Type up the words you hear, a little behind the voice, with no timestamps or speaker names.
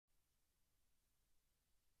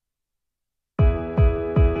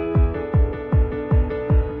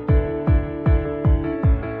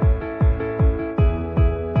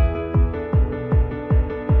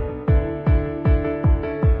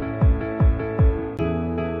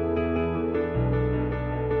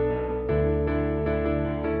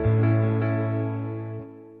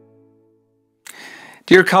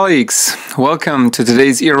Dear colleagues, welcome to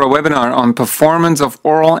today's ERA webinar on performance of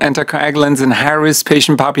oral anticoagulants in high-risk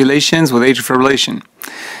patient populations with atrial fibrillation.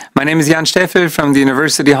 My name is Jan Steffel from the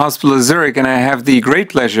University Hospital of Zurich, and I have the great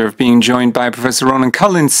pleasure of being joined by Professor Ronan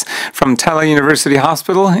Collins from Tala University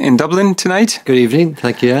Hospital in Dublin tonight. Good evening.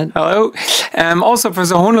 Thank you, Jan. Hello. Also,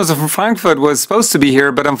 Professor Hohenloser from Frankfurt was supposed to be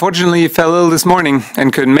here, but unfortunately he fell ill this morning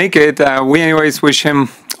and couldn't make it. We anyways wish him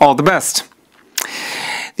all the best.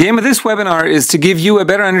 The aim of this webinar is to give you a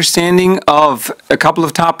better understanding of a couple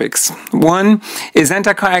of topics. One, is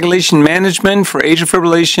anticoagulation management for atrial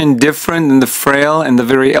fibrillation different than the frail and the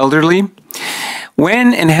very elderly?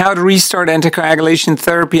 When and how to restart anticoagulation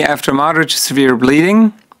therapy after moderate to severe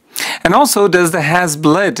bleeding? And also, does the has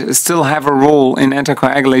bled still have a role in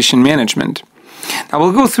anticoagulation management? Now,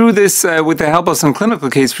 we'll go through this with the help of some clinical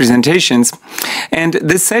case presentations. And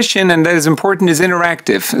this session, and that is important, is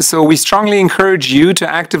interactive. So we strongly encourage you to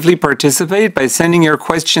actively participate by sending your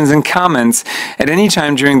questions and comments at any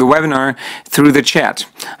time during the webinar through the chat.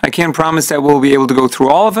 I can't promise that we'll be able to go through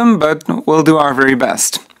all of them, but we'll do our very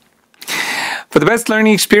best. For the best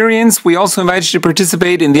learning experience, we also invite you to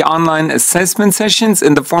participate in the online assessment sessions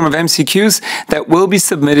in the form of MCQs that will be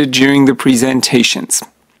submitted during the presentations.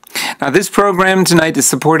 Now, this program tonight is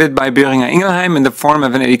supported by Boehringer Ingelheim in the form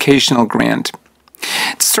of an educational grant.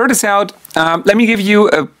 To start us out, let me give you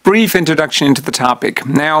a brief introduction into the topic.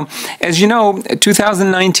 Now, as you know,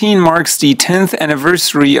 2019 marks the 10th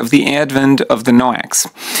anniversary of the advent of the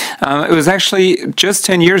NOACs. It was actually just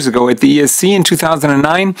 10 years ago at the ESC in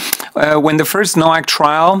 2009 when the first NOAC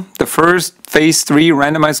trial, the first Phase 3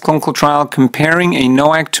 randomized clinical trial comparing a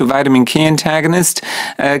NOAC to vitamin K antagonist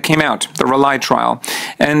came out, the RELY trial.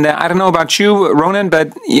 And I don't know about you, Ronan,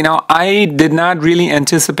 but I did not really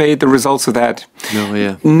anticipate the results of that. No,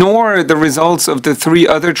 yeah. Nor the results of the 3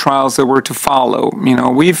 other trials that were to follow.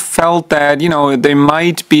 We felt that, they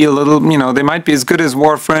might be a little, they might be as good as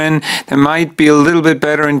warfarin. They might be a little bit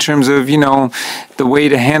better in terms of, the way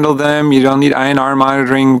to handle them. You don't need INR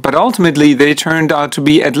monitoring. But ultimately, they turned out to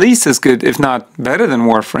be at least as good, if not better than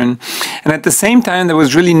warfarin. And at the same time, there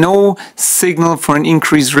was really no signal for an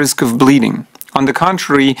increased risk of bleeding. On the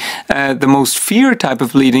contrary, the most feared type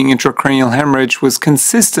of bleeding, intracranial hemorrhage, was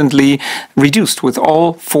consistently reduced with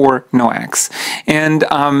all 4 NOACs. And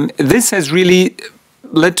this has really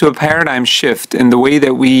led to a paradigm shift in the way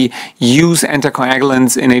that we use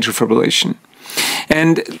anticoagulants in atrial fibrillation.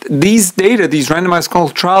 And these data, these randomized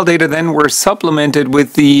clinical trial data, then were supplemented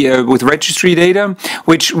with the with registry data,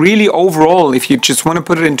 which really overall, if you just want to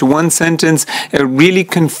put it into one sentence, really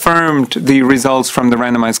confirmed the results from the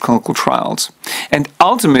randomized clinical trials. And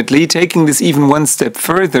ultimately, taking this even one step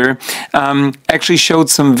further, actually showed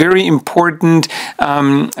some very important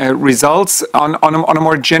results on a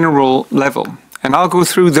more general level. And I'll go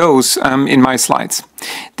through those in my slides.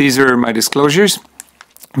 These are my disclosures.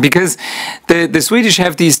 Because the Swedish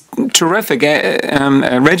have these terrific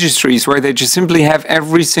registries where they just simply have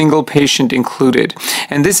every single patient included.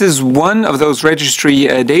 And this is one of those registry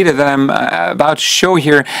data that I'm about to show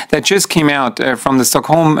here that just came out from the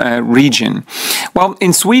Stockholm region. Well,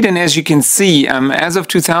 in Sweden, as you can see, as of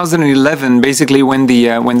 2011, basically when the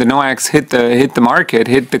NOACs hit the market,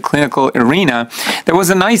 hit the clinical arena, there was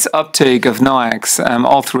a nice uptake of NOACs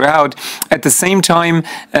all throughout. At the same time,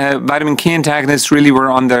 vitamin K antagonists really were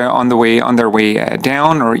on their way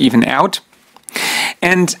down or even out.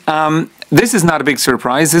 And this is not a big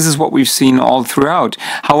surprise. This is what we've seen all throughout.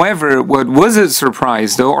 However, what was a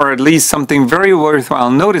surprise, though, or at least something very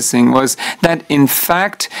worthwhile noticing, was that, in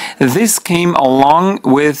fact, this came along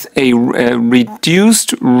with a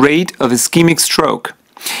reduced rate of ischemic stroke.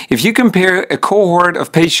 If you compare a cohort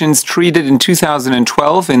of patients treated in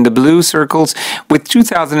 2012 in the blue circles with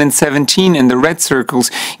 2017 in the red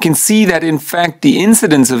circles, you can see that in fact the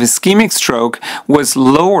incidence of ischemic stroke was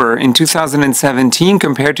lower in 2017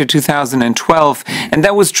 compared to 2012, and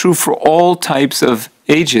that was true for all types of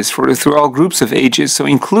ages, through all groups of ages, so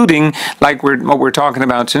including, like what we're talking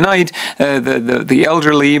about tonight, the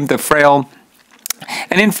elderly, the frail,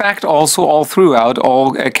 and in fact also all throughout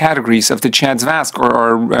all categories of the CHA2DS2-VASc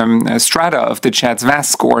or strata of the CHA2DS2-VASc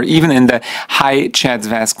score, even in the high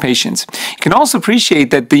CHA2DS2-VASc patients. You can also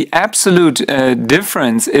appreciate that the absolute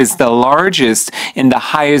difference is the largest in the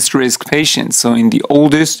highest risk patients, so in the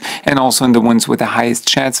oldest and also in the ones with the highest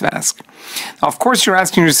CHA2DS2-VASc. Now, of course, you're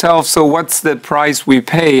asking yourself, so what's the price we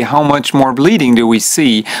pay? How much more bleeding do we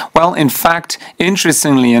see? Well, in fact,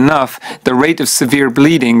 interestingly enough, the rate of severe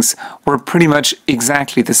bleedings were pretty much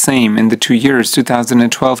exactly the same in the 2 years,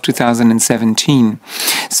 2012, 2017.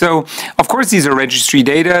 So, of course, these are registry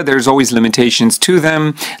data. There's always limitations to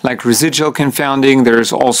them, like residual confounding.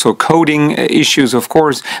 There's also coding issues, of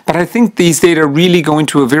course. But I think these data really go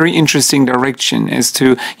into a very interesting direction as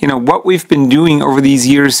to, what we've been doing over these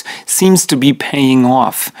years seems to be paying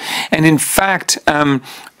off. And in fact,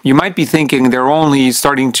 you might be thinking they're only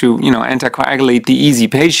starting to, anticoagulate the easy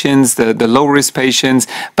patients, the low-risk patients,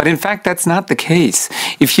 but in fact, that's not the case.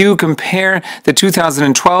 If you compare the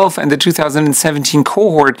 2012 and the 2017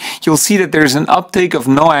 cohort, you'll see that there's an uptake of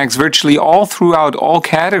NOACs virtually all throughout all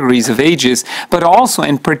categories of ages, but also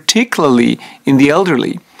and particularly in the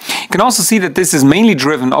elderly. You can also see that this is mainly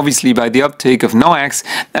driven, obviously, by the uptake of NOACs,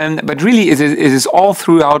 but really it is all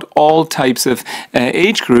throughout all types of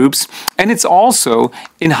age groups, and it's also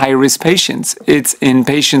in high-risk patients. It's in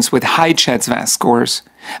patients with high CHA2DS2-VASc scores,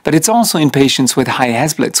 but it's also in patients with high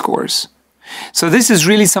Hasbled scores. So this is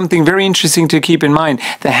really something very interesting to keep in mind.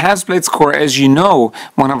 The Hasbled score, as you know,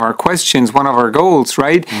 one of our questions, one of our goals,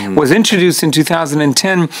 right, was introduced in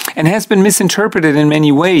 2010 and has been misinterpreted in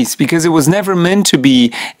many ways because it was never meant to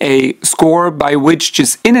be a score by which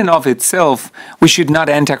just in and of itself we should not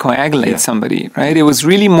anticoagulate somebody, right? It was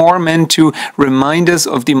really more meant to remind us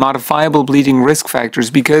of the modifiable bleeding risk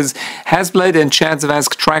factors because Hasbled and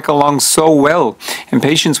CHA2DS2-VASc track along so well, and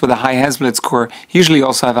patients with a high Hasbled score usually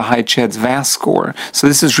also have a high CHA2DS2-VASc score. So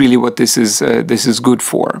this is really what this is good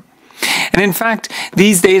for. And in fact,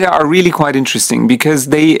 these data are really quite interesting because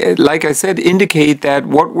they, like I said, indicate that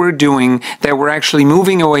what we're doing, that we're actually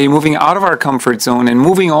moving out of our comfort zone and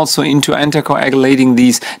moving also into anticoagulating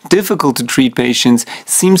these difficult to treat patients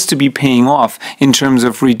seems to be paying off in terms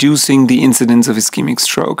of reducing the incidence of ischemic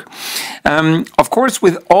stroke. Of course,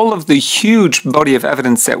 with all of the huge body of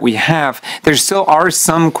evidence that we have, there still are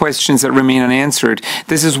some questions that remain unanswered.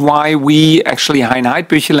 This is why we actually, Hein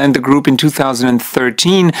Heidbüchel and the group in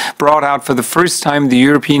 2013 brought out for the first time the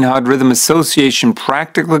European Heart Rhythm Association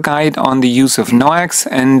practical guide on the use of NOACs,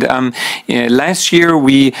 and last year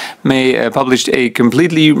we published a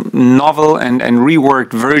completely novel and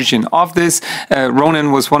reworked version of this.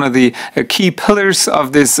 Ronan was one of the key pillars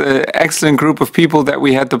of this excellent group of people that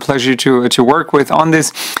we had the pleasure to work with on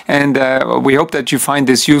this, and we hope that you find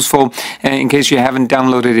this useful. In case you haven't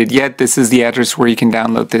downloaded it yet, this is the address where you can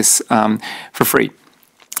download this for free.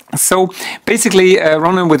 So basically,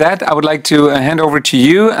 Ronan, with that, I would like to hand over to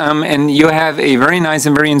you, and you have a very nice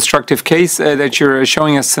and very instructive case that you're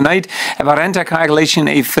showing us tonight about anticoagulation,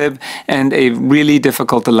 AFib, and a really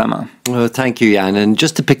difficult dilemma. Well, thank you, Jan. And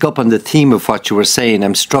just to pick up on the theme of what you were saying,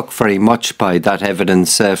 I'm struck very much by that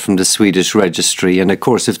evidence from the Swedish registry. And of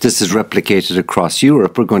course, if this is replicated across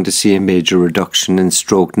Europe, we're going to see a major reduction in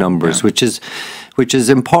stroke numbers, which is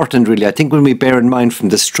important, really. I think when we bear in mind from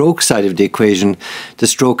the stroke side of the equation, the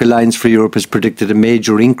Stroke Alliance for Europe has predicted a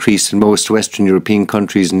major increase in most Western European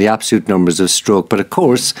countries in the absolute numbers of stroke. But of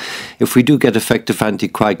course, if we do get effective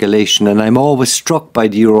anticoagulation, and I'm always struck by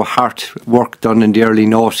the Euro Heart work done in the early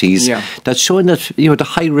noughties, that's showing that, the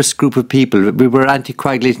high-risk group of people, we were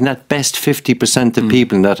anticoagulating at best 50% of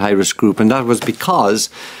people in that high-risk group, and that was because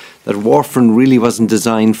that warfarin really wasn't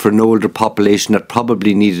designed for an older population that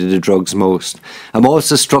probably needed the drugs most. I'm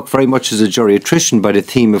also struck very much as a geriatrician by the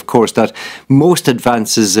theme, of course, that most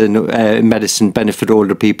advances in medicine benefit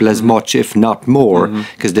older people as much, if not more,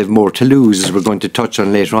 because they have more to lose, as we're going to touch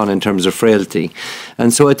on later on in terms of frailty.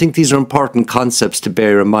 And so I think these are important concepts to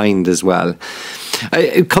bear in mind as well.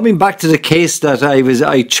 Coming back to the case that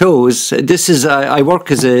I chose, this is I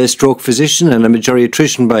work as a stroke physician and I'm a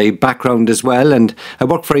geriatrician by background as well, and I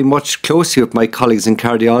work very much closely with my colleagues in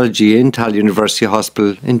cardiology in Tal University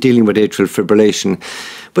Hospital in dealing with atrial fibrillation.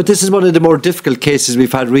 But this is one of the more difficult cases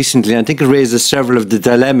we've had recently, and I think it raises several of the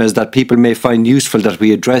dilemmas that people may find useful that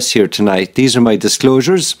we address here tonight. These are my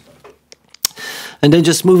disclosures. And then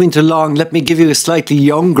just moving along, let me give you a slightly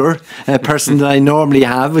younger person than I normally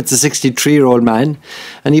have. It's a 63-year-old man.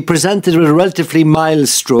 And he presented with a relatively mild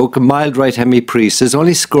stroke, a mild right hemiparesis,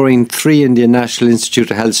 only scoring 3 in the National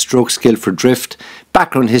Institute of Health stroke scale for drift,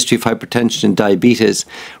 background history of hypertension and diabetes.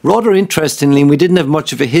 Rather interestingly, we didn't have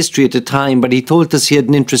much of a history at the time, but he told us he had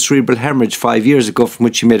an intracerebral hemorrhage 5 years ago from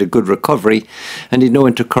which he made a good recovery, and he had no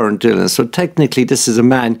intercurrent illness. So technically, this is a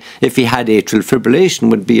man, if he had atrial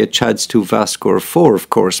fibrillation, would be a CHA2DS2-VASc score of 4, of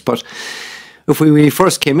course. But when he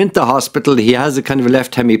first came into hospital, he has a kind of a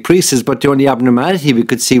left hemipresis, but the only abnormality we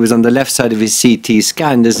could see was on the left side of his CT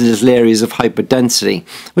scan. There's little areas of hypodensity,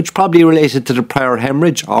 which probably related to the prior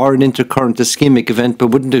hemorrhage or an intercurrent ischemic event, but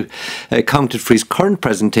wouldn't have accounted for his current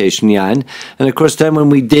presentation, Jan. And of course, then when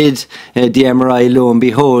we did the MRI, lo and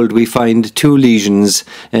behold, we find two lesions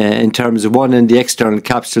in terms of one in the external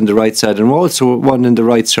capsule on the right side and also one in the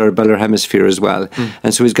right cerebellar hemisphere as well.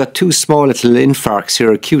 And so he's got two small little infarcts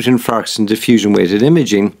here, acute infarcts and diffusion-weighted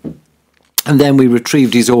imaging. And then we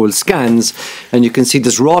retrieved these old scans, and you can see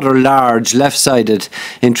this rather large left-sided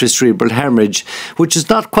intracerebral hemorrhage, which is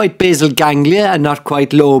not quite basal ganglia and not quite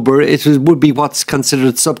lobar. It would be what's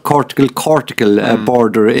considered subcortical cortical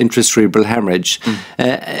border intracerebral hemorrhage.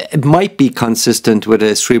 It might be consistent with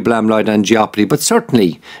a cerebral amyloid angiopathy, but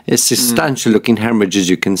certainly a substantial-looking hemorrhage, as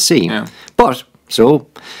you can see. But so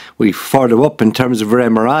we follow up in terms of our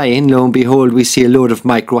MRI, and lo and behold, we see a load of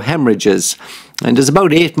microhemorrhages. And there's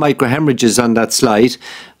about 8 microhemorrhages on that slide,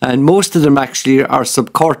 and most of them actually are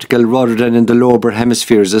subcortical rather than in the lobar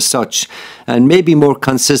hemispheres as such, and maybe more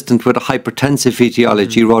consistent with a hypertensive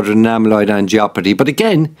etiology rather than amyloid angiopathy. But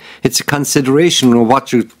again, it's a consideration of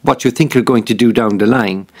what you think you're going to do down the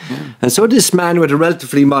line. And so this man with a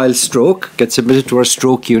relatively mild stroke gets admitted to our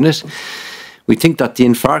stroke unit. We think that the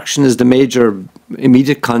infarction is the major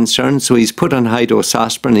immediate concern, so he's put on high-dose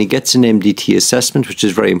aspirin. He gets an MDT assessment, which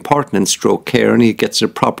is very important in stroke care, and he gets a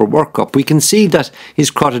proper workup. We can see that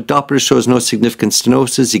his carotid Doppler shows no significant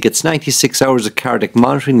stenosis. He gets 96 hours of cardiac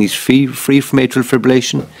monitoring. He's free from atrial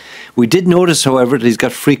fibrillation. We did notice, however, that he's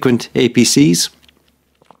got frequent APCs.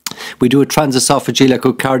 We do a transesophageal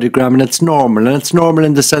echocardiogram, and it's normal. And it's normal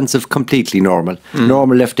in the sense of completely normal.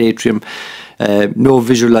 Normal left atrium, no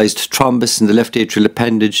visualized thrombus in the left atrial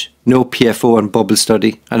appendage, no PFO and bubble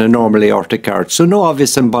study, and a normal aortic arch. So no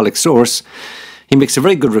obvious embolic source. He makes a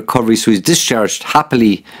very good recovery, so he's discharged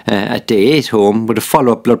happily at day 8 home with a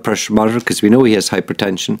follow-up blood pressure monitor because we know he has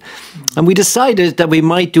hypertension. And we decided that we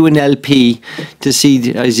might do an LP to see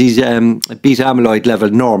is his beta amyloid level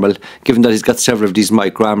normal, given that he's got several of these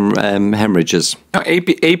hemorrhages. Now,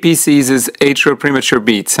 APCs is atrial premature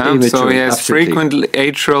beats, huh? Premature, so he has absolutely. frequent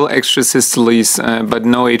atrial extrasystoles, but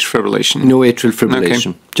no atrial fibrillation. No atrial fibrillation.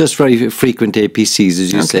 Okay. Just very frequent APCs,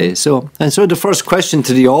 as you say. So the first question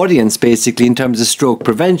to the audience, basically, in terms of stroke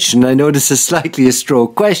prevention, I know this is slightly a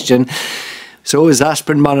stroke question. So is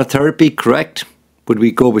aspirin monotherapy correct? Would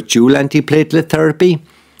we go with dual antiplatelet therapy?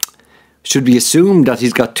 Should we assume that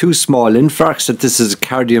he's got 2 small infarcts, that this is a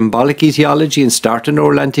cardioembolic etiology and start an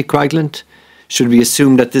oral anticoagulant? Should we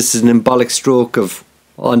assume that this is an embolic stroke of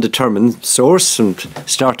undetermined source and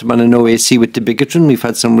start him on an OAC with dabigatran? We've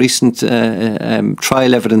had some recent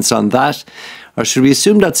trial evidence on that. Or should we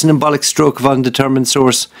assume that's an embolic stroke of undetermined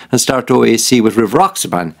source and start OAC with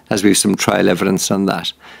rivaroxaban, as we have some trial evidence on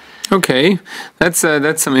that? Okay, that's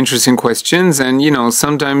some interesting questions, and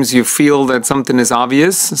sometimes you feel that something is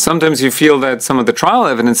obvious. Sometimes you feel that some of the trial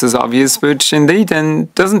evidence is obvious, which indeed then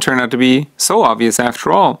doesn't turn out to be so obvious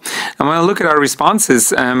after all. And when I look at our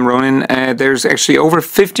responses, Ronan, there's actually over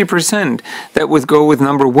 50% that would go with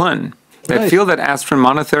number 1. That feel that aspirin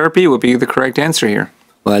monotherapy would be the correct answer here.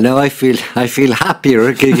 Well, now I feel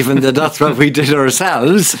happier, given that that's what we did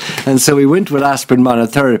ourselves, and so we went with aspirin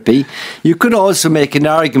monotherapy. You could also make an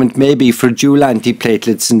argument maybe for dual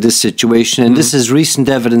antiplatelets in this situation, and this is recent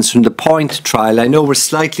evidence from the POINT trial. I know we're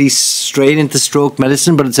slightly straying into stroke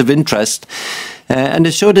medicine, but it's of interest. And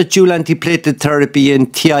it showed that dual antiplatelet therapy in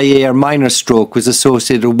TIA or minor stroke was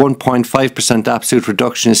associated with 1.5% absolute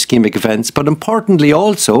reduction in ischemic events, but importantly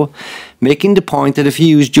also making the point that if you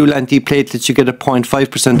use dual antiplatelets, you get a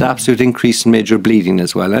 0.5% absolute increase in major bleeding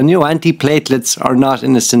as well. And antiplatelets are not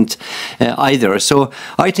innocent either. So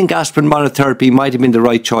I think aspirin monotherapy might have been the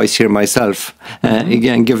right choice here myself,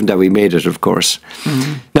 again, given that we made it, of course.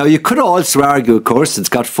 Now, you could also argue, of course, it's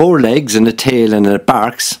got 4 legs and a tail and it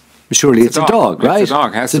barks. Surely it's a dog, right? It's a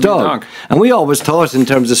dog, has to be a dog. And we always thought in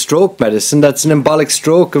terms of stroke medicine, that's an embolic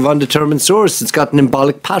stroke of undetermined source. It's got an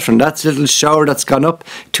embolic pattern. That's a little shower that's gone up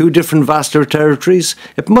 2 different vascular territories.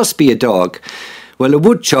 It must be a dog. Well, a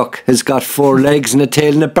woodchuck has got 4 legs and a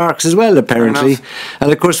tail and it barks as well, apparently.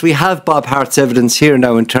 And of course, we have Bob Hart's evidence here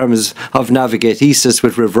now in terms of navigatesis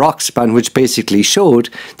with rivaroxaban, which basically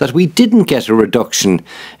showed that we didn't get a reduction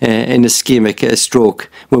in ischemic stroke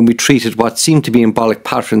when we treated what seemed to be embolic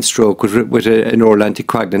pattern stroke with an oral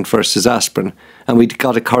anticoagulant versus aspirin. And we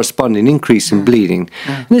got a corresponding increase in bleeding.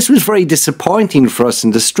 And this was very disappointing for us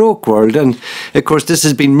in the stroke world. And of course, this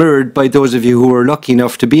has been mirrored by those of you who were lucky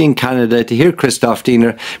enough to be in Canada to hear Christoph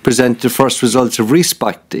Loftina presented the first results of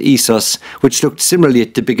RESPECT ESUS, which looked similarly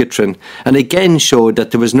at dabigatran, and again showed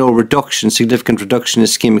that there was no significant reduction in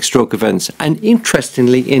ischemic stroke events. And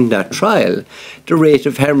interestingly, in that trial, the rate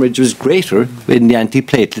of hemorrhage was greater in the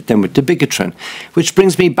antiplatelet than with dabigatran, which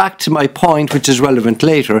brings me back to my point, which is relevant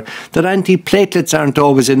later, that antiplatelets aren't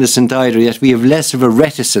always innocent either, yet we have less of a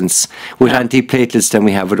reticence with antiplatelets than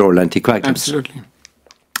we have with oral anticoagulants. Absolutely.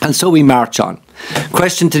 And so we march on.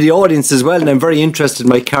 Question to the audience as well, and I'm very interested in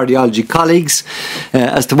my cardiology colleagues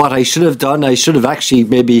as to what I should have done. I should have actually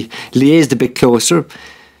maybe liaised a bit closer.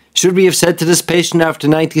 Should we have said to this patient after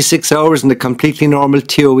 96 hours in a completely normal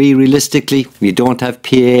TOE, realistically, you don't have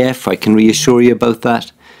PAF, I can reassure you about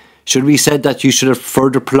that. Should we have said that you should have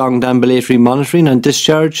further prolonged ambulatory monitoring on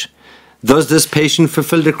discharge? Does this patient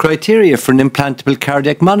fulfill the criteria for an implantable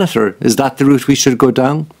cardiac monitor? Is that the route we should go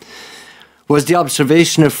down? Was the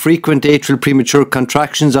observation of frequent atrial premature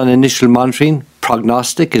contractions on initial monitoring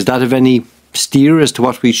prognostic? Is that of any steer as to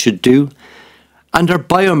what we should do? And are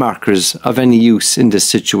biomarkers of any use in this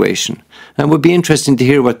situation? And it would be interesting to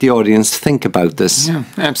hear what the audience think about this. Yeah,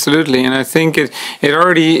 absolutely. And I think it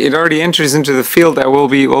already enters into the field that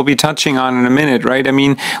we'll be touching on in a minute, right? I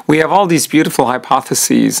mean, we have all these beautiful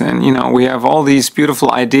hypotheses, and we have all these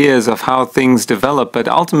beautiful ideas of how things develop, but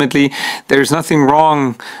ultimately there's nothing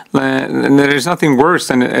wrong, and there's nothing worse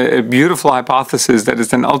than a beautiful hypothesis that is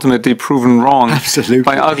then ultimately proven wrong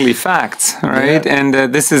by ugly facts, right? Yeah.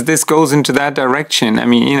 And this goes into that direction. I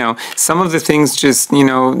mean, some of the things just,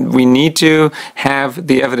 we need to have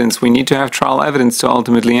the evidence. We need to have trial evidence to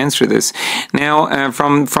ultimately answer this. Now,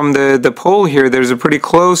 from the poll here, there's a pretty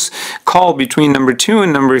close call between number 2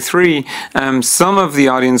 and number 3. Some of the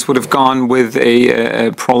audience would have gone with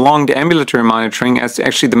a prolonged ambulatory monitoring, as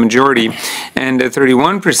actually the majority, and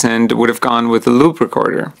 31% would have gone with the loop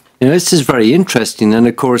recorder. This is very interesting, and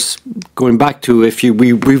of course, going back to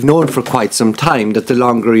we've known for quite some time that the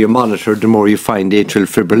longer you monitor, the more you find atrial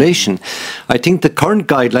fibrillation. I think the current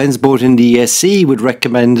guidelines, both in the ESC, would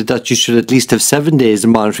recommend that you should at least have 7 days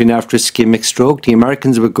of monitoring after ischemic stroke. The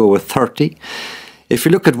Americans would go with 30. If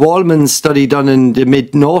you look at Wallman's study done in the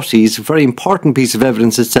mid-noughties, a very important piece of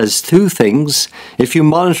evidence that says 2 things. If you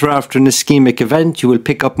monitor after an ischemic event, you will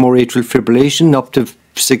pick up more atrial fibrillation up to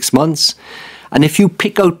 6 months. And if you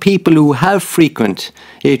pick out people who have frequent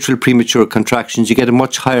atrial premature contractions, you get a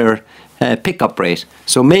much higher pickup rate.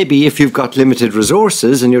 So maybe if you've got limited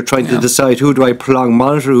resources and you're trying to decide who do I prolong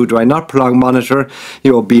monitor, who do I not prolong monitor,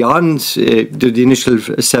 beyond the initial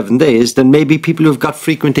 7 days, then maybe people who've got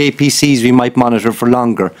frequent APCs we might monitor for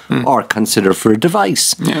longer or consider for a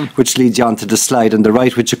device, which leads you on to the slide on the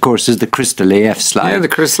right, which of course is the Crystal AF slide. Yeah, the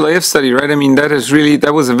Crystal AF study, right? I mean,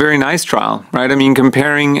 that was a very nice trial, right? I mean,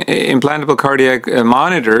 comparing implantable cardiac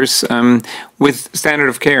monitors with standard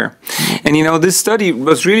of care. And this study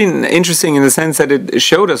was really interesting in the sense that it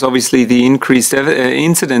showed us obviously the increased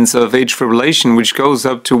incidence of atrial fibrillation, which goes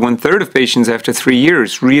up to 1/3 of patients after 3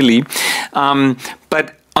 years, really. But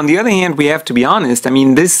on the other hand, we have to be honest, I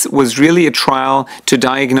mean, this was really a trial to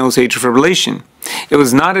diagnose atrial fibrillation. It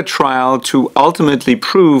was not a trial to ultimately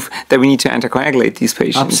prove that we need to anticoagulate these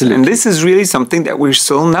patients. Absolutely. And this is really something that we're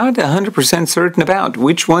still not 100% certain about.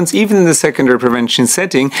 Which ones, even in the secondary prevention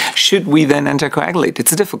setting, should we then anticoagulate?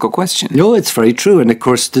 It's a difficult question. No, it's very true. And of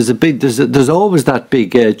course, there's always that big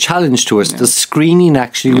challenge to us. Does screening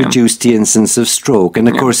actually reduce the incidence of stroke? And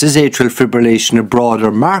of course, is atrial fibrillation a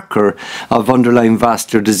broader marker of underlying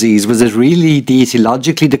vascular disease? Was it really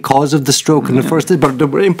etiologically the cause of the stroke in the first? But the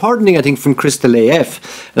important thing, I think, from Crystal AF,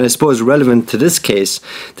 and I suppose relevant to this case,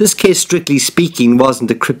 strictly speaking, wasn't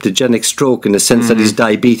a cryptogenic stroke in the sense that he's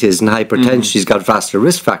diabetes and hypertension, he's got vascular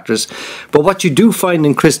risk factors. But what you do find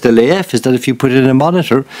in Crystal AF is that if you put it in a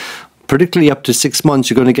monitor, particularly up to 6 months,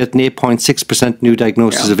 you're going to get an 8.6% new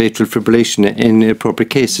diagnosis of atrial fibrillation in appropriate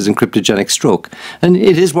cases in cryptogenic stroke. And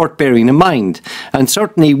it is worth bearing in mind. And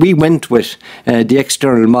certainly we went with the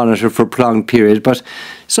external monitor for a prolonged period, but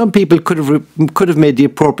some people could have made the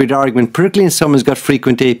appropriate argument, particularly in someone who's got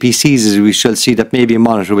frequent APCs, as we shall see, that maybe a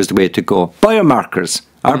monitor was the way to go. Biomarkers.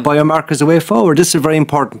 Are biomarkers a way forward? This is a very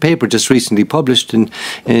important paper just recently published in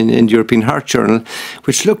the European Heart Journal,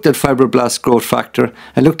 which looked at fibroblast growth factor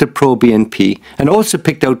and looked at pro-BNP and also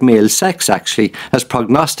picked out male sex, actually, as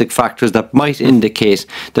prognostic factors that might indicate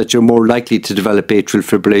that you're more likely to develop atrial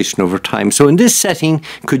fibrillation over time. So in this setting,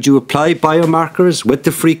 could you apply biomarkers with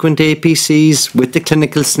the frequent APCs, with the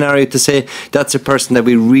clinical scenario to say that's a person that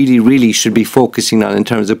we really, really should be focusing on in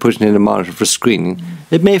terms of putting in a monitor for screening?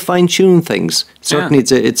 It may fine-tune things. Certainly it's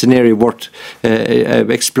it's an area worth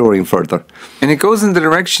exploring further. And it goes in the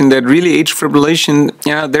direction that really atrial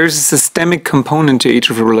fibrillation, there's a systemic component to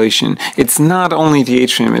atrial fibrillation. It's not only the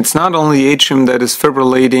atrium. It's not only the atrium that is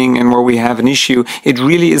fibrillating and where we have an issue. It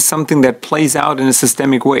really is something that plays out in a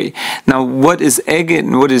systemic way. Now, what is egg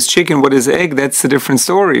and what is chicken, what is egg, that's a different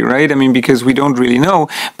story, right? I mean, because we don't really know,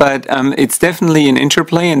 but it's definitely an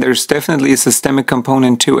interplay, and there's definitely a systemic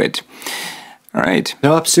component to it. All right.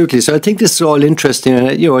 No, absolutely. So I think this is all interesting. And,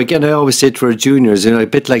 again, I always say to our juniors, a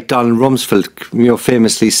bit like Donald Rumsfeld,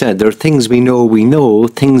 famously said, there are things we know,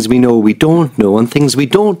 things we know we don't know, and things we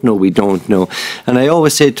don't know. And I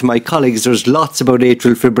always say to my colleagues, there's lots about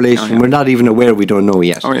atrial fibrillation we're not even aware we don't know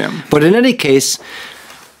yet. Oh, yeah. But in any case,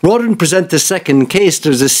 rather than present the second case,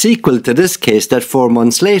 there's a sequel to this case that 4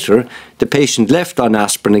 months later, the patient left on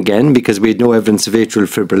aspirin again because we had no evidence of atrial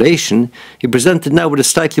fibrillation. He presented now with a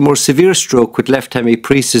slightly more severe stroke with left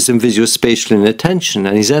hemiparesis and visuospatial inattention,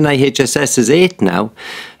 and his NIHSS is 8 now.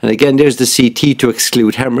 And again, there's the CT to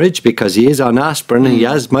exclude hemorrhage because he is on aspirin, and he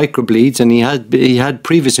has microbleeds, and he had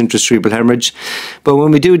previous intracerebral hemorrhage. But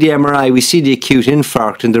when we do the MRI, we see the acute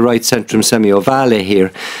infarct in the right centrum semiovale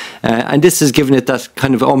here. And this has given it that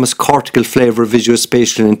kind of almost cortical flavour of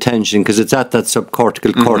visuospatial intention because it's at that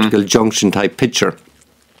subcortical cortical junction type picture.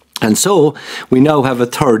 And so we now have a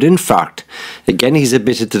third infarct. Again, he's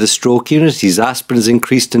admitted to the stroke unit. His aspirin is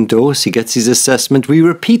increased in dose. He gets his assessment. We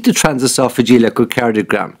repeat the transesophageal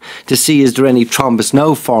echocardiogram to see is there any thrombus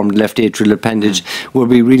now formed left atrial appendage. Were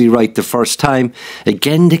we really right the first time?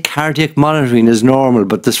 Again, the cardiac monitoring is normal,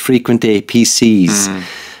 but there's frequent APCs.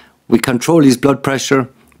 We control his blood pressure.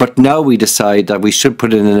 But now we decide that we should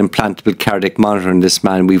put in an implantable cardiac monitor in this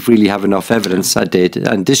man. We really have enough evidence at date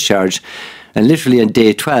and discharge. And literally on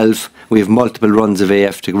day 12, we have multiple runs of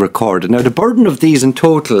AF to record. Now, the burden of these in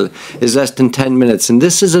total is less than 10 minutes. And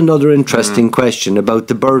this is another interesting question about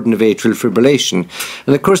the burden of atrial fibrillation.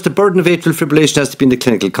 And of course, the burden of atrial fibrillation has to be in the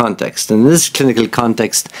clinical context. And in this clinical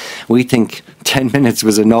context, we think 10 minutes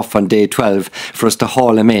was enough on day 12 for us to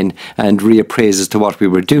haul him in and reappraise as to what we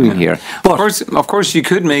were doing here. But of course, you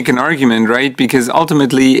could make an argument, right? Because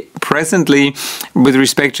ultimately, presently, with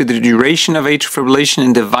respect to the duration of atrial fibrillation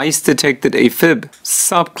and device-detected AFib,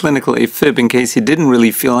 subclinical AFib, in case you didn't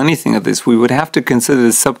really feel anything of this, we would have to consider the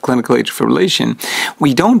subclinical atrial fibrillation.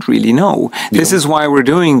 We don't really know. This is why we're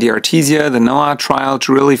doing the Artesia, the NOAA trial,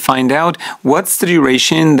 to really find out what's the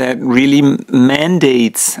duration that really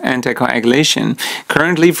mandates anticoagulation.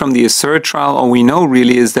 Currently, from the ASSERT trial, all we know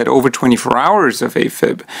really is that over 24 hours of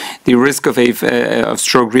AFib, the risk of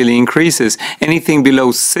stroke really increases. Anything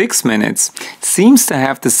below 6 minutes seems to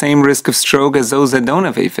have the same risk of stroke as those that don't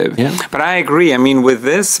have AFib. But I agree. I mean, with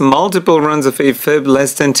this, multiple runs of AFib,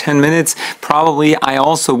 less than 10 minutes, probably I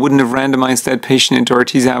also wouldn't have randomized that patient into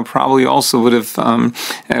Artesia. I probably also would have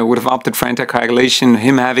opted for anticoagulation,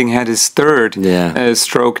 him having had his third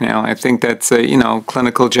stroke now. I think that's,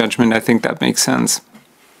 clinical judgment. I think that makes sense.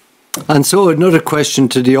 And so another question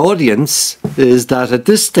to the audience is that at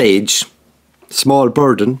this stage, small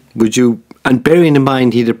burden, would you, and bearing in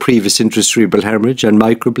mind he had a previous intracerebral hemorrhage and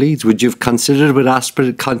microbleeds, would you have considered with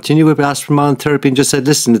aspirin, continue with aspirin monotherapy and just said,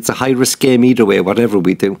 listen, it's a high-risk game either way, whatever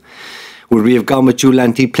we do? Would we have gone with dual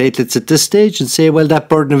antiplatelets at this stage and say, well, that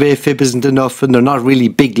burden of AFib isn't enough and they're not really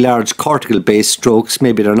big, large cortical-based strokes,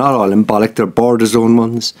 maybe they're not all embolic, they're border zone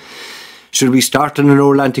ones? Should we start on an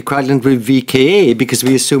oral anticoagulant with VKA because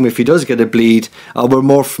we assume if he does get a bleed, we're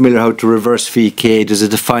more familiar how to reverse VKA, there's a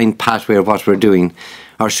defined pathway of what we're doing?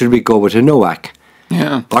 Or should we go with a NOAC?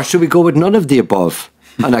 Or should we go with none of the above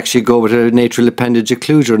and actually go with an atrial appendage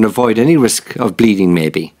occlusion and avoid any risk of bleeding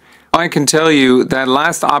maybe? I can tell you that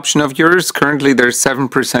last option of yours, currently there's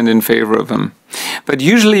 7% in favor of him. But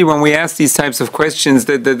usually when we ask these types of questions,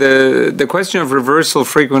 the question of reversal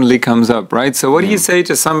frequently comes up, right? So what do you say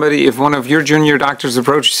to somebody if one of your junior doctors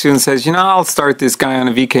approaches you and says, I'll start this guy on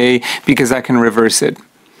a VKA because I can reverse it?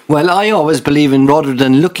 Well, I always believe in rather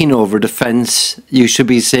than looking over the fence, you should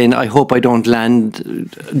be saying, I hope I don't land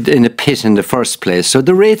in a pit in the first place. So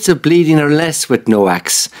the rates of bleeding are less with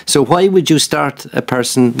NOACs. So why would you start a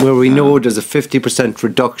person where we know there's a 50%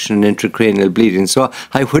 reduction in intracranial bleeding? So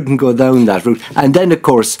I wouldn't go down that route. And then, of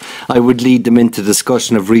course, I would lead them into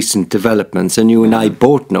discussion of recent developments. And you and I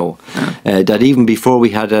both know that even before we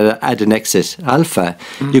had adenexate alpha,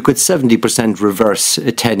 you could 70% reverse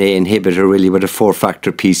a 10A inhibitor really with a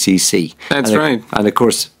 4-factor PCC. That's right. And of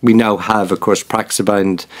course, we now have, of course,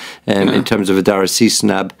 Praxiband in terms of a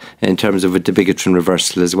daricitinib, in terms of a dabigatran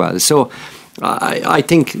reversal as well. So I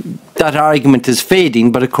think that argument is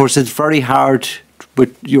fading, but of course, it's very hard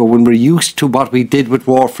when we're used to what we did with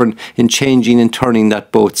warfarin in changing and turning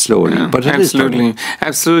that boat slowly. Yeah, but it absolutely, is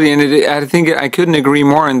absolutely, and I think I couldn't agree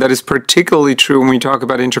more, and that is particularly true when we talk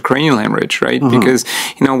about intracranial hemorrhage, right? Because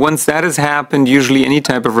once that has happened, usually any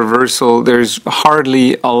type of reversal, there's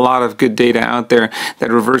hardly a lot of good data out there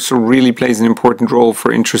that reversal really plays an important role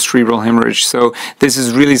for intracerebral hemorrhage. So this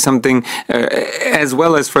is really something, as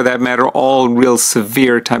well as for that matter, all real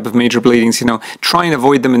severe type of major bleedings. Try and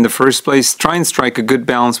avoid them in the first place. Try and strike a good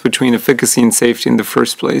balance between efficacy and safety in the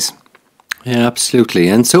first place. Yeah, absolutely.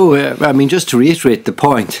 And so, just to reiterate the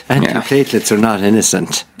point, antiplatelets are not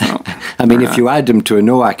innocent. No, if you add them to a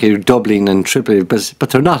NOAC, you're doubling and tripling, but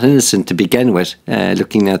they're not innocent to begin with,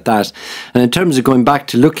 looking at that. And in terms of going back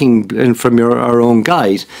to looking from our own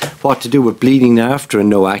guide, what to do with bleeding after a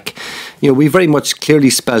NOAC, we very much clearly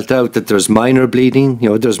spelt out that there's minor bleeding,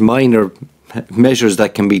 there's minor measures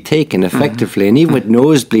that can be taken effectively, and even with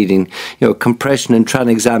nose bleeding, compression and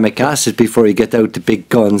tranexamic acid before you get out the big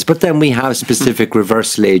guns. But then we have specific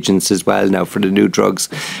reversal agents as well now for the new drugs,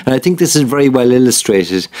 and I think this is very well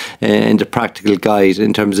illustrated in the practical guide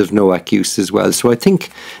in terms of NOAC use as well. So I think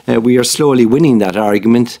we are slowly winning that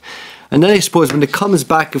argument. And then I suppose when it comes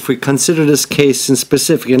back, if we consider this case in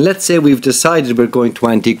specific, and let's say we've decided we're going to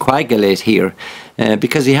anticoagulate here,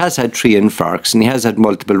 because he has had 3 infarcts and he has had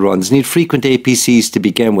multiple runs and he had frequent APCs to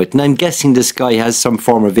begin with. And I'm guessing this guy has some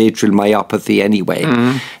form of atrial myopathy anyway,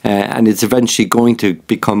 and it's eventually going to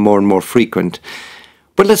become more and more frequent.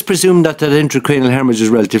 But let's presume that intracranial hemorrhage is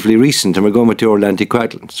relatively recent and we're going with the oral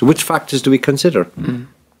anticoagulant. So which factors do we consider?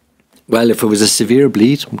 Well, if it was a severe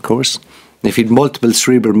bleed, of course. If you had multiple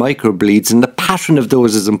cerebral microbleeds, and the pattern of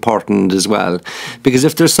those is important as well, because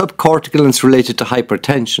if they're subcortical and it's related to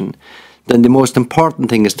hypertension, then the most important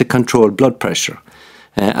thing is to control blood pressure.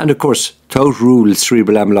 And of course, to outrule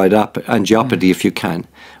cerebral amyloid angiopathy if you can.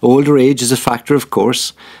 Older age is a factor, of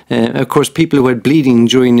course. Of course, people who had bleeding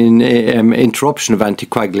during interruption of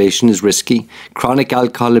anticoagulation is risky. Chronic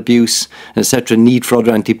alcohol abuse, etc., need for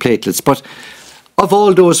other antiplatelets. But of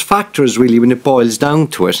all those factors, really, when it boils down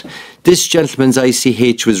to it, this gentleman's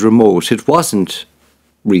ICH was remote. It wasn't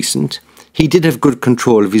recent. He did have good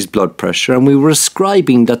control of his blood pressure, and we were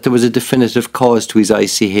ascribing that there was a definitive cause to his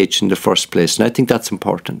ICH in the first place, and I think that's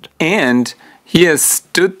important. And he has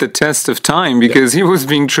stood the test of time because he was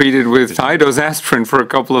being treated with high-dose aspirin for a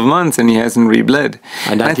couple of months and he hasn't rebled.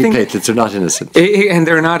 And antiplatelets are not innocent. And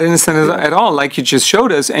they're not innocent at all, like you just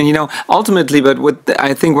showed us. And, ultimately, but what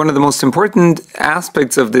I think one of the most important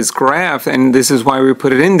aspects of this graph, and this is why we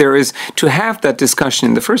put it in there, is to have that discussion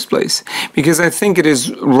in the first place. Because I think it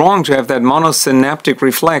is wrong to have that monosynaptic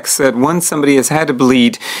reflex that once somebody has had a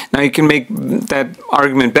bleed, now you can make that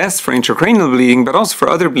argument best for intracranial bleeding, but also for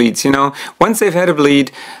other bleeds. Once they've had a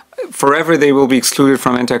bleed, forever they will be excluded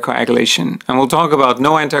from anticoagulation. And we'll talk about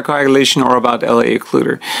no anticoagulation or about LA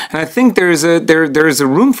occluder. And I think there is a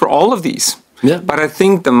room for all of these. Yeah. But I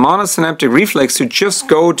think the monosynaptic reflex to just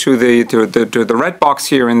go to the red box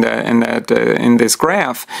here in this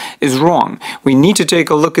graph is wrong. We need to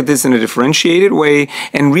take a look at this in a differentiated way,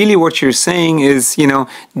 and really what you're saying is,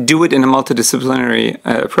 do it in a multidisciplinary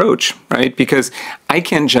approach, right? Because I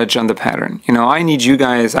can't judge on the pattern. I need you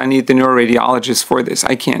guys, I need the neuroradiologists for this.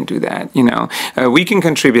 I can't do that. We can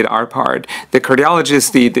contribute our part. The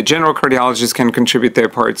cardiologists, the general cardiologists can contribute their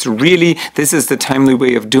parts. Really, this is the timely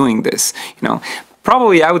way of doing this.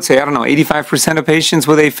 Probably, I would say, 85% of patients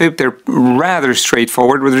with AFib, they're rather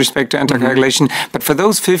straightforward with respect to anticoagulation. But for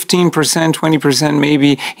those 15%, 20%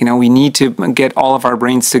 maybe, we need to get all of our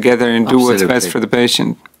brains together and do what's best for the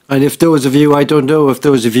patient. And if those of you, I don't know if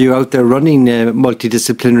those of you out there running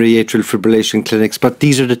multidisciplinary atrial fibrillation clinics, but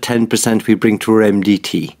these are the 10% we bring to our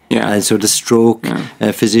MDT. Yeah. And so the stroke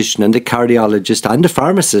physician and the cardiologist and the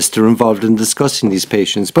pharmacist are involved in discussing these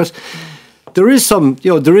patients. But there is some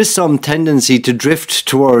tendency to drift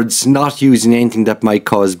towards not using anything that might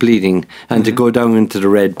cause bleeding and to go down into the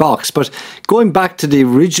red box. But going back to the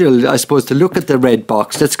original, I suppose, to look at the red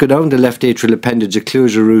box, let's go down the left atrial appendage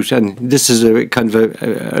occlusion route, and this is a kind of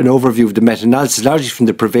an overview of the meta-analysis, largely from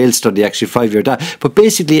the PREVAIL study, actually 5-year data, but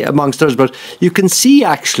basically amongst others. But you can see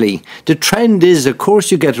actually the trend is, of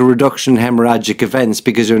course, you get a reduction in hemorrhagic events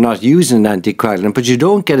because you're not using an anticoagulant, but you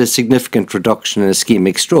don't get a significant reduction in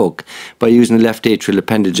ischemic stroke by using using a left atrial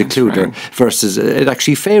appendage occluder versus it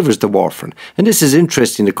actually favours the warfarin. And this is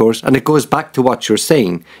interesting, of course, and it goes back to what you're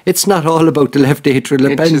saying. It's not all about the left atrial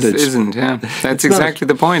appendage. It just isn't, yeah. That's exactly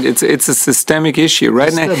the point. It's a systemic issue,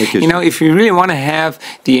 right? You know, if you really want to have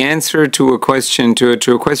the answer to a question,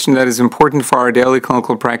 to a question that is important for our daily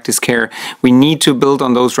clinical practice care, we need to build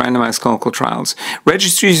on those randomized clinical trials.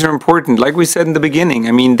 Registries are important, like we said in the beginning.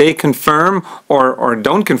 I mean, they confirm or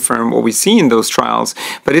don't confirm what we see in those trials.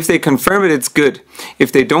 But if they confirm it, it's good.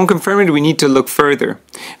 If they don't confirm it, we need to look further.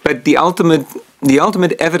 But the ultimate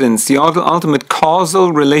evidence, the ultimate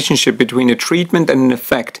causal relationship between a treatment and an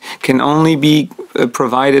effect can only be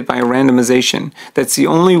provided by a randomization. That's the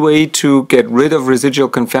only way to get rid of residual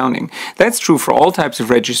confounding. That's true for all types of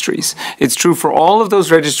registries. It's true for all of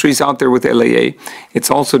those registries out there with LAA.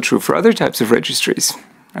 It's also true for other types of registries.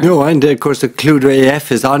 Right. No, and of course the occluder AF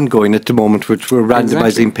is ongoing at the moment, which we're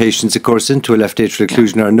randomising patients, of course, into a left atrial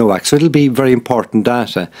occlusion or NOAC. So it'll be very important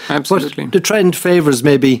data. Absolutely. But the trend favours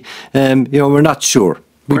maybe, we're not sure.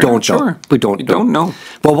 We don't know. We don't know.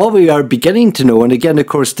 But what we are beginning to know, and again, of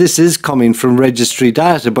course, this is coming from registry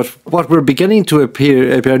data, but what we're beginning to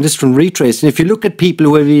appear, and this from retracing, if you look at people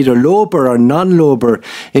who have either lobar or non-lobar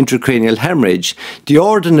intracranial hemorrhage, the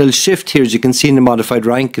ordinal shift here, as you can see in the modified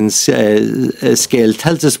Rankin scale,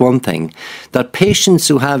 tells us one thing, that patients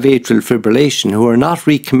who have atrial fibrillation, who are not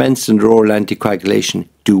recommenced under oral anticoagulation,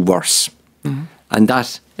 do worse. Mm-hmm. And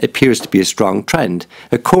that appears to be a strong trend.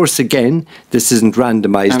 Of course, again, this isn't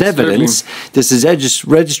randomised evidence. This is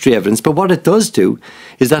registry evidence. But what it does do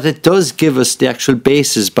is that it does give us the actual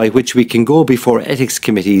basis by which we can go before ethics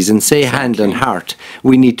committees and say hand and heart,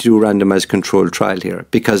 we need to do a randomised controlled trial here.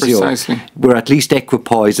 Because we're at least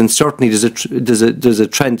equipoised, and certainly there's a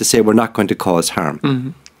trend to say we're not going to cause harm. Mm-hmm.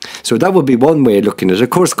 So that would be one way of looking at it. Of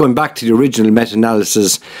course, going back to the original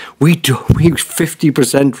meta-analysis, we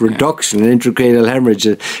 50% reduction in intracranial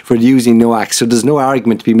hemorrhage for using NOACs. So there's no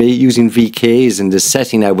argument to be made using VKAs in this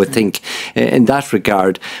setting, I would think, in that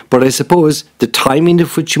regard. But I suppose the timing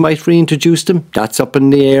of which you might reintroduce them, that's up in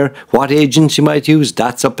the air. What agents you might use,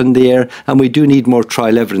 that's up in the air. And we do need more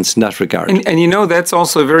trial evidence in that regard. And you know, that's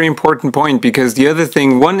also a very important point, because the other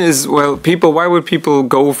thing, one is, well, why would people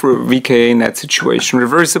go for VKA in that situation?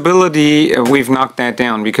 Reversibility, we've knocked that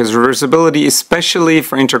down, because reversibility, especially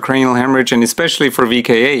for intracranial hemorrhage and especially for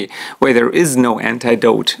VKA, where there is no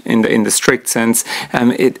antidote in the strict sense,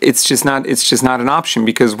 it's just not an option,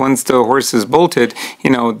 because once the horse is bolted, the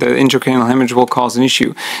intracranial hemorrhage will cause an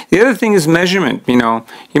issue. The other thing is measurement.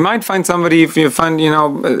 You might find somebody, if you find,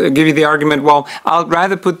 give you the argument, well, I'll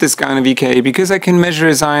rather put this guy on a VKA because I can measure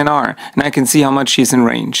his INR and I can see how much he's in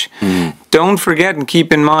range. Mm. Don't forget and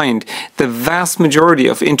keep in mind, the vast majority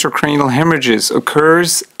of intracranial hemorrhages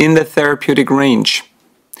occurs in the therapeutic range,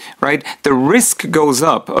 right? The risk goes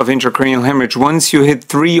up of intracranial hemorrhage once you hit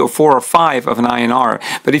 3 or 4 or 5 of an INR.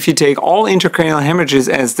 But if you take all intracranial hemorrhages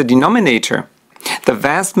as the denominator, the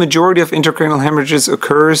vast majority of intracranial hemorrhages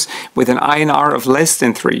occurs with an INR of less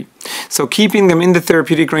than 3. So keeping them in the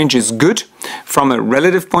therapeutic range is good from a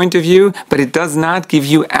relative point of view, but it does not give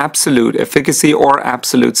you absolute efficacy or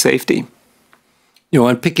absolute safety.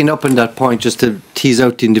 And picking up on that point, just to tease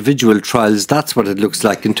out the individual trials, that's what it looks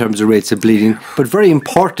like in terms of rates of bleeding. But very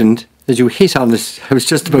important, as you hit on it, I was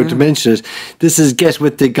just about to mention it, this is get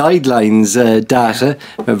with the guidelines data,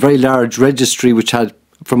 a very large registry which had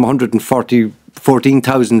from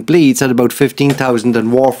 14,000 bleeds, had about 15,000,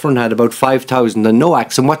 and warfarin had about 5,000 and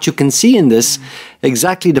NOACs. And what you can see in this,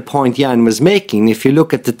 exactly the point Jan was making, if you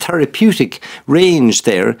look at the therapeutic range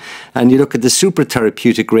there, and you look at the super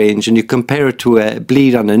therapeutic range, and you compare it to a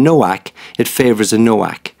bleed on a NOAC, it favours a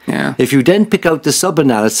NOAC. Yeah. If you then pick out the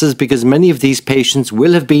sub-analysis, because many of these patients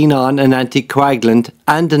will have been on an anticoagulant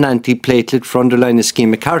and an antiplatelet for underlying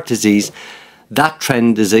ischemic heart disease, that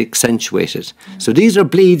trend is accentuated. So these are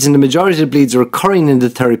bleeds, and the majority of bleeds are occurring in the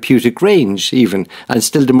therapeutic range even, and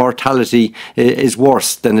still the mortality is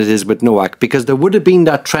worse than it is with NOAC, because there would have been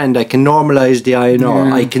that trend, I can normalise the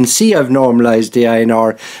INR, I can see I've normalised the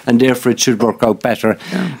INR, and therefore it should work out better.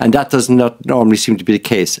 And that does not normally seem to be the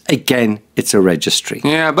case. Again, it's a registry.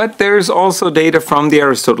 Yeah, but there's also data from the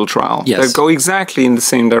Aristotle trial that go exactly in the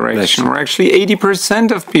same direction, where actually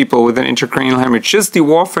 80% of people with an intracranial hemorrhage, just the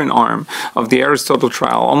warfarin arm of the Aristotle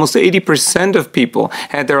trial, almost 80% of people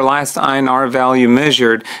had their last INR value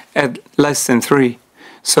measured at less than 3.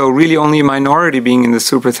 So really only a minority being in the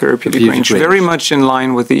super therapeutic range, very much in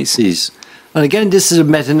line with these. And again, this is a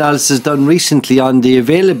meta-analysis done recently on the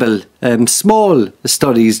available small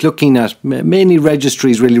studies looking at mainly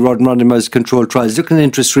registries, really randomized controlled trials, looking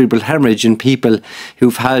at intracerebral hemorrhage in people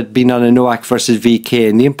who've been on a NOAC versus VK.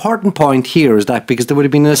 And the important point here is that because there would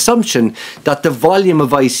have been an assumption that the volume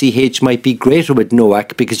of ICH might be greater with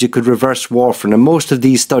NOAC because you could reverse warfarin. And most of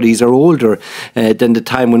these studies are older than the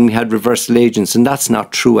time when we had reversal agents, and that's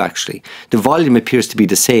not true actually. The volume appears to be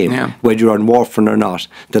the same whether you're on warfarin or not.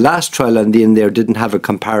 The last trial on the in there didn't have a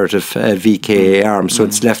comparative VKA arm, so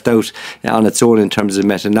it's left out on its own in terms of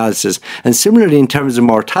meta-analysis. And similarly in terms of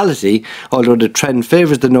mortality, although the trend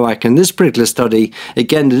favours the NOAC in this particular study,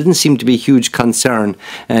 again there didn't seem to be huge concern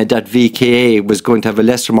that VKA was going to have a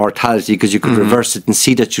lesser mortality because you could reverse it and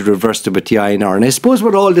see that you reversed it with the INR. And I suppose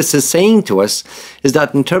what all this is saying to us is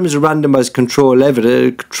that in terms of randomised control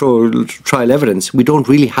trial evidence, we don't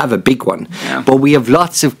really have a big one, but we have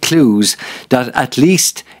lots of clues that at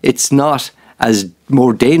least it's not as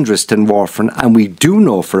more dangerous than warfarin, and we do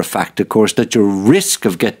know for a fact, of course, that your risk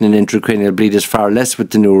of getting an intracranial bleed is far less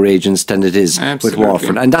with the newer agents than it is with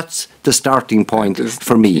warfarin, and that's the starting point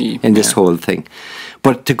for me in this whole thing.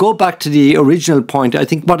 But to go back to the original point, I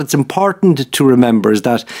think what it's important to remember is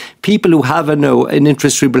that people who have an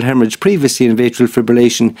intracerebral hemorrhage previously in atrial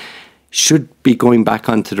fibrillation should be going back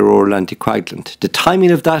onto their oral anticoagulant. The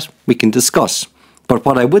timing of that we can discuss, but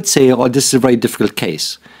what I would say, this is a very difficult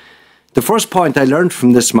case. The first point I learned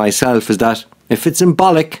from this myself is that if it's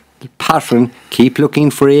embolic pattern, keep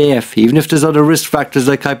looking for AF. Even if there's other risk factors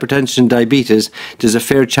like hypertension and diabetes, there's a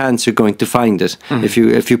fair chance you're going to find it if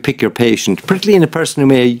you pick your patient. Particularly in a person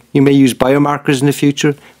you may use biomarkers in the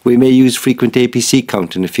future. We may use frequent APC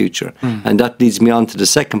count in the future. And that leads me on to the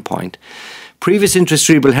second point. Previous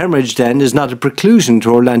intracerebral hemorrhage then is not a preclusion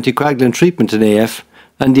to oral anticoagulant treatment in AF.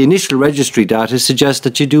 And the initial registry data suggests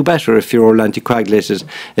that you do better if you're oral anticoagulated,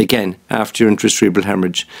 again, after your intracerebral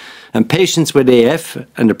hemorrhage. And patients with AF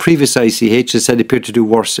and the previous ICH has said appear to do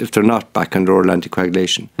worse if they're not back under oral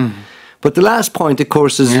anticoagulation. But the last point, of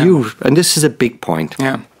course, is and this is a big point.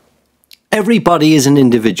 Everybody is an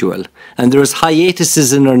individual, and there is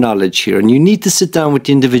hiatuses in our knowledge here, and you need to sit down with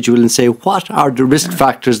the individual and say, what are the risk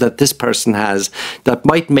factors that this person has that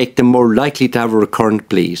might make them more likely to have a recurrent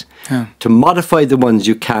bleed? To modify the ones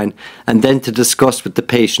you can, and then to discuss with the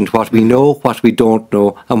patient what we know, what we don't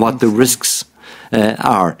know, and what the risks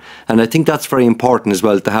are. And I think that's very important as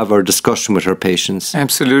well, to have our discussion with our patients.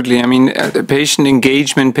 Absolutely. I mean, patient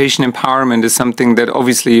engagement, patient empowerment is something that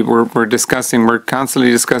obviously we're discussing. We're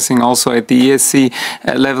constantly discussing also at the ESC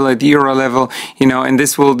level, at the ERA level, and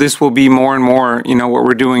this will be more and more, what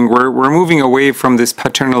we're doing. We're moving away from this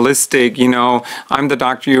paternalistic, I'm the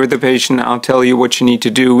doctor, you're the patient, I'll tell you what you need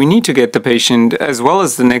to do. We need to get the patient as well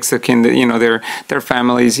as the next of kin, their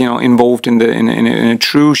families, involved in a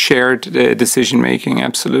true shared decision making.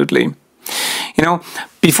 Absolutely.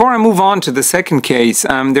 Before I move on to the second case,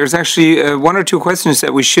 there's actually one or two questions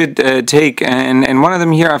that we should take, and one of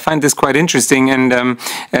them here, I find this quite interesting, and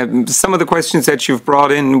some of the questions that you've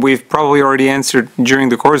brought in, we've probably already answered during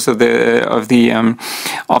the course of the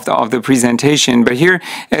presentation. But here,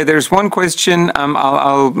 there's one question.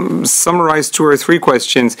 I'll summarize two or three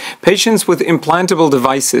questions. Patients with implantable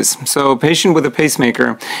devices. So, a patient with a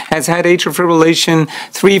pacemaker has had atrial fibrillation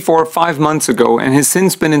 3, 4, 5 months ago, and has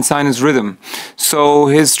since been in sinus rhythm. So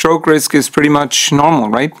his stroke risk is pretty much normal,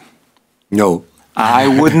 right? No. I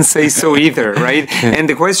wouldn't say so either, right? And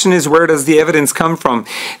the question is, where does the evidence come from?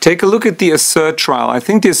 Take a look at the ASSERT trial. I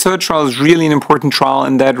think the ASSERT trial is really an important trial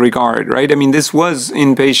in that regard, right? I mean, this was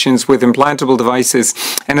in patients with implantable devices.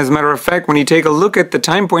 And as a matter of fact, when you take a look at the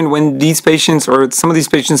time point when these patients, or some of these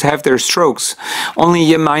patients, have their strokes,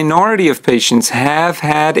 only a minority of patients have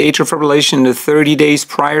had atrial fibrillation in the 30 days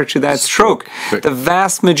prior to that stroke. The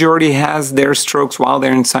vast majority has their strokes while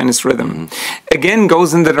they're in sinus rhythm. Again,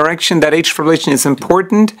 goes in the direction that atrial fibrillation is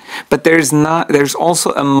important, but there's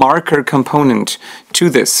also a marker component to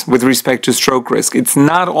this with respect to stroke risk. It's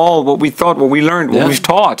not all what we thought, what we learned, what we've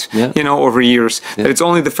taught, over years. That it's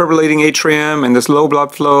only the fibrillating atrium and this low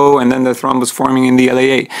blood flow and then the thrombus forming in the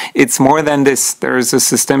LAA. It's more than this. There is a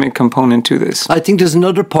systemic component to this. I think there's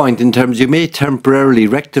another point in terms, you may temporarily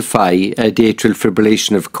rectify the atrial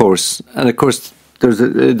fibrillation, of course, and of course there's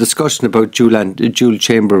a discussion about dual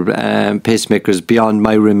chamber pacemakers beyond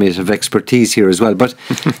my remit of expertise here as well. But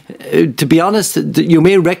to be honest, you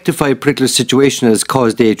may rectify a particular situation that has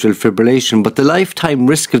caused atrial fibrillation, but the lifetime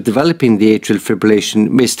risk of developing the atrial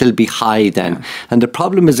fibrillation may still be high then. And the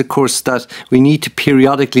problem is, of course, that we need to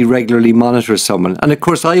periodically, regularly monitor someone. And of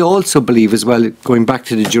course, I also believe as well, going back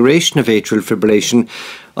to the duration of atrial fibrillation,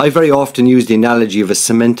 I very often use the analogy of a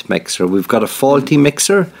cement mixer. We've got a faulty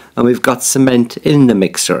mixer and we've got cement in the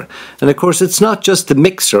mixer. And of course, it's not just the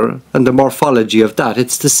mixer and the morphology of that,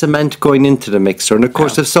 it's the cement going into the mixer. And of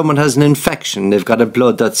course, if someone has an infection, they've got a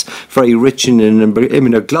blood that's very rich in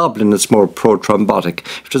immunoglobulin that's more prothrombotic.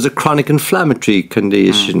 If there's a chronic inflammatory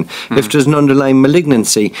condition, if there's an underlying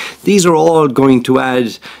malignancy, these are all going to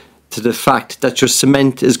add to the fact that your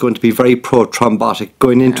cement is going to be very prothrombotic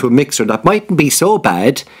going into a mixer that mightn't be so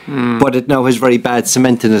bad, but it now has very bad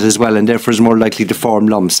cement in it as well, and therefore is more likely to form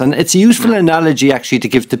lumps. And it's a useful analogy actually to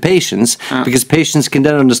give to patients, because patients can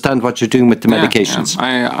then understand what you're doing with the medications.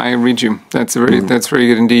 I read you. That's very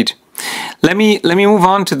good indeed. Let me move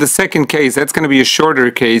on to the second case. That's going to be a shorter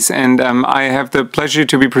case, and I have the pleasure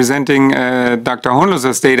to be presenting Dr.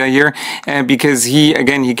 Honloza's data here because he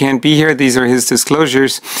can't be here. These are his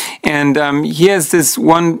disclosures, and he has this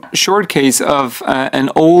one short case of an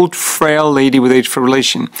old, frail lady with atrial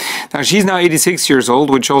fibrillation. Now, she's now 86 years old,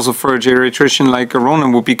 which also for a geriatrician like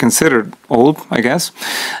Ronan would be considered old, I guess,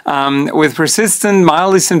 with persistent,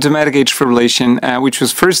 mildly symptomatic atrial fibrillation, which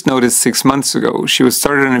was first noticed 6 months ago. She was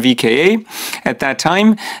started on a VKA at that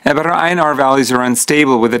time, but her INR values are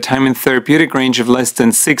unstable with a time in therapeutic range of less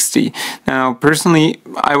than 60. Now, personally,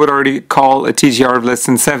 I would already call a TTR of less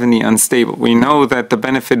than 70 unstable. We know that the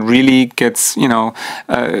benefit really gets,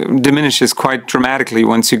 diminishes quite dramatically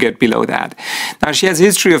once you get below that. Now, she has a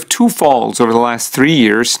history of 2 falls over the last 3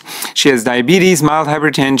 years. She has diabetes, mild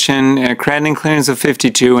hypertension, creatinine clearance of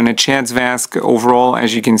 52, and a CHA2DS2-VASc overall,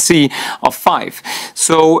 as you can see, of 5.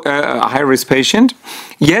 So, a high-risk patient.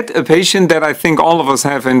 Yet a patient that I think all of us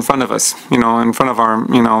have in front of us, in front of our,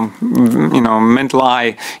 mental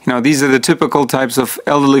eye. These are the typical types of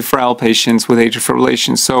elderly frail patients with atrial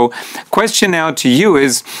fibrillation. So, question now to you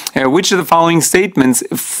is, which of the following statements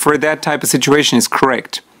for that type of situation is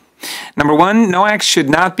correct? Number 1, NOACs should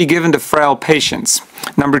not be given to frail patients.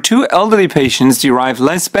 Number 2, elderly patients derive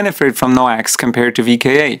less benefit from NOACs compared to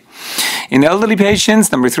VKA. In elderly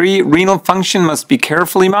patients, number 3, renal function must be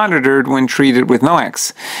carefully monitored when treated with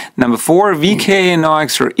NOACs. Number 4, VKA and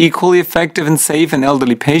NOACs are equally effective and safe in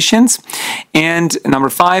elderly patients. And number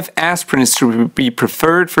 5, aspirin is to be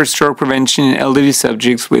preferred for stroke prevention in elderly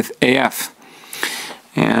subjects with AF.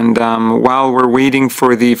 And while we're waiting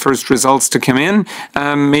for the first results to come in,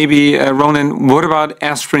 maybe, Ronan, what about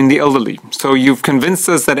aspirin in the elderly? So you've convinced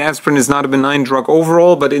us that aspirin is not a benign drug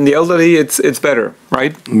overall, but in the elderly, it's better,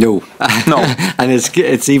 right? No. No. And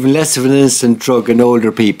it's even less of an instant drug in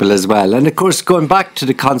older people as well. And of course, going back to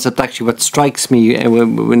the concept, actually, what strikes me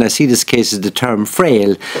when I see this case is the term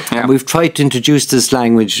frail. Yeah. We've tried to introduce this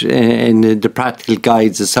language in the practical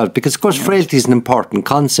guides itself, because, of course, frailty is an important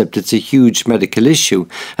concept. It's a huge medical issue.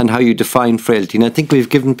 And how you define frailty. And I think we've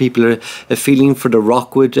given people a feeling for the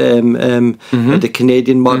Rockwood, the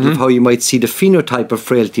Canadian model of how you might see the phenotype of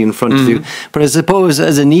frailty in front of you. But I suppose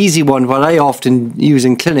as an easy one, what I often use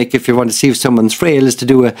in clinic, if you want to see if someone's frail, is to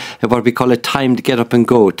do what we call a timed get up and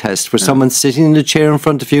go test, where someone's sitting in the chair in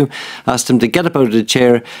front of you, ask them to get up out of the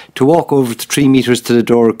chair, to walk over to 3 meters to the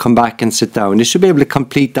door, come back and sit down. You should be able to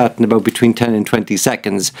complete that in about between 10 and 20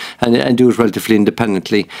 seconds and do it relatively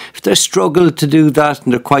independently. If they struggle to do that,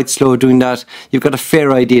 and they're quite slow doing that, you've got a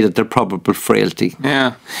fair idea that they're probable frailty.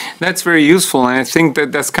 Yeah, that's very useful, and I think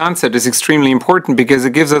that this concept is extremely important because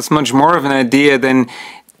it gives us much more of an idea than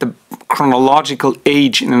the chronological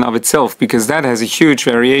age in and of itself, because that has a huge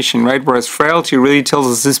variation, right? Whereas frailty really tells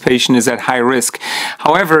us this patient is at high risk.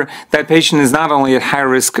 However, that patient is not only at high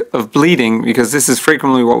risk of bleeding, because this is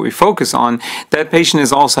frequently what we focus on, that patient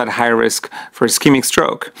is also at high risk for ischemic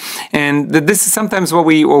stroke. And this is sometimes what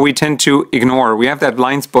we tend to ignore. We have that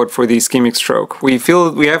blind spot for the ischemic stroke. We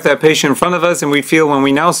feel we have that patient in front of us, and we feel when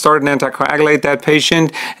we now start and anticoagulate that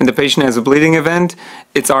patient, and the patient has a bleeding event,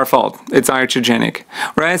 it's our fault. It's iatrogenic.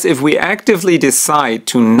 Whereas if we actively decide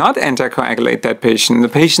to not anticoagulate that patient, the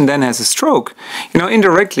patient then has a stroke,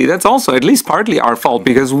 indirectly, that's also at least partly our fault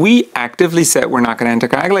because we actively said we're not going to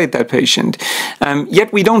anticoagulate that patient.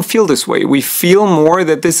 Yet we don't feel this way. We feel more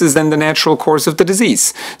that this is then the natural course of the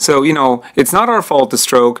disease. So, it's not our fault, the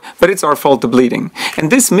stroke, but it's our fault, the bleeding.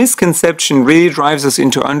 And this misconception really drives us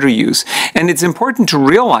into underuse. And it's important to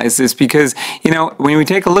realize this because, when we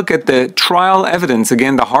take a look at the trial evidence,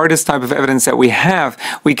 again, the hardest type of evidence that we have,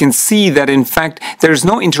 we can see that in fact there's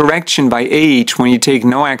no interaction by age when you take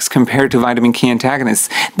NOACs compared to vitamin K antagonists.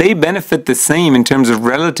 They benefit the same in terms of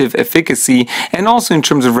relative efficacy and also in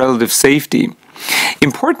terms of relative safety.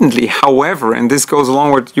 Importantly, however, and this goes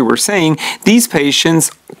along with what you were saying, these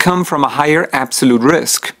patients come from a higher absolute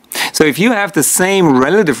risk. So if you have the same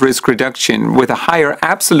relative risk reduction with a higher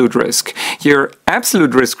absolute risk, your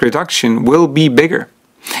absolute risk reduction will be bigger.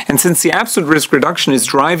 And since the absolute risk reduction is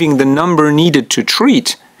driving the number needed to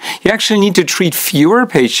treat, you actually need to treat fewer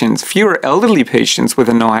patients, fewer elderly patients with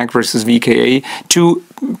a NOAC versus VKA to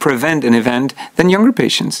prevent an event than younger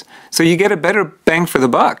patients. So you get a better bang for the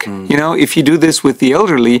buck. You know, if you do this with the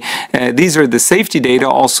elderly, these are the safety data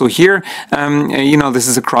also here. You know, this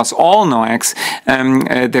is across all NOACs.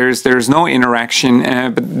 There's no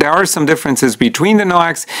interaction, but there are some differences between the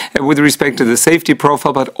NOACs with respect to the safety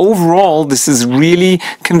profile, but overall, this is really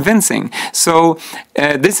convincing. So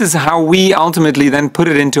this is how we ultimately then put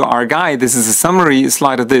it into our guide. This is a summary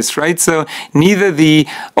slide of this, right? So neither the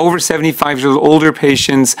over 75 years old older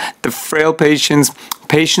patients, the frail patients,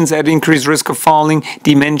 patients at increased risk of falling,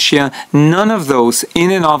 dementia, none of those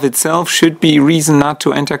in and of itself should be reason not to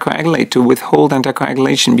anticoagulate, to withhold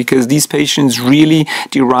anticoagulation, because these patients really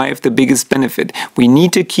derive the biggest benefit. We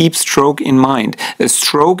need to keep stroke in mind. A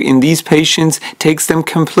stroke in these patients takes them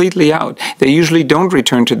completely out. They usually don't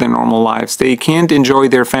return to their normal lives. They can't enjoy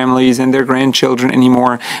their families and their grandchildren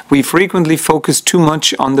anymore. We frequently focus too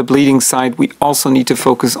much on the bleeding side. We also need to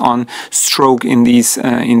focus on stroke in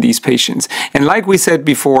these patients. And like we said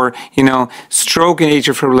before, you know, stroke in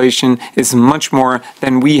atrial fibrillation is much more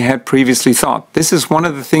than we had previously thought. This is one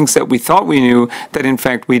of the things that we thought we knew that in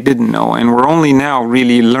fact we didn't know, and we're only now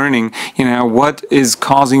really learning, you know, what is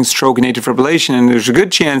causing stroke in atrial fibrillation. And there's a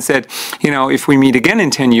good chance that, you know, if we meet again in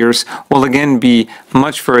 10 years, we'll again be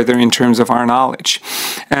much further in terms of our knowledge.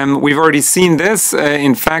 We've already seen this.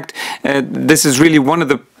 In fact, this is really one of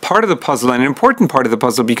the part of the puzzle, an important part of the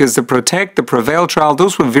puzzle, because the PROTECT, the PREVAIL trial,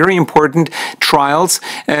 those were very important trials,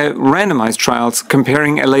 randomized trials,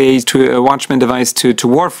 comparing LAA to a Watchman device to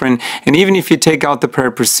warfarin. And even if you take out the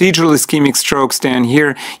procedural ischemic strokes down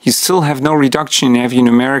here, you still have no reduction. You have a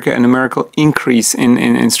numerical increase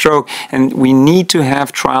in stroke. And we need to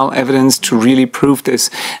have trial evidence to really prove this.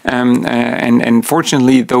 And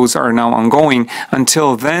fortunately, those are now ongoing.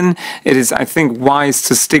 Until then, it is, I think, wise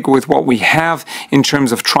to stick with what we have in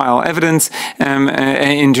terms of trial evidence.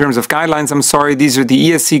 In terms of guidelines, I'm sorry, these are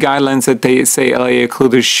the ESC guidelines that they say LAA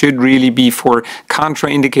occluders should really be for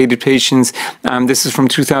contraindicated patients. This is from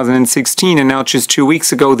 2016, and now just 2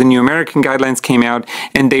 weeks ago, the new American guidelines came out,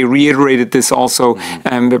 and they reiterated this also,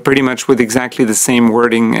 but pretty much with exactly the same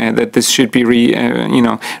wording that this should be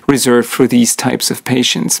reserved for these types of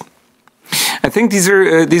patients. I think these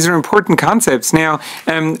are important concepts. Now,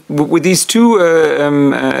 with these two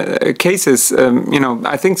cases,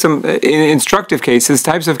 I think some instructive cases,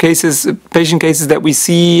 types of cases, patient cases that we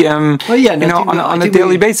see, on a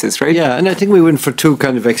daily basis, right? Yeah, and I think we went for two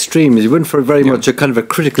kind of extremes. We went for very much a kind of a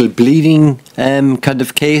critical bleeding kind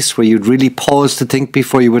of case where you'd really pause to think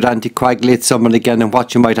before you would anticoagulate someone again and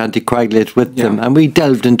what you might anticoagulate with them. And we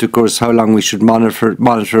delved into, of course, how long we should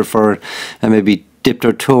monitor for maybe dipped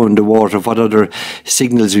our toe in the water of what other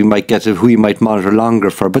signals we might get of who you might monitor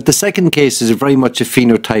longer for. But the second case is very much a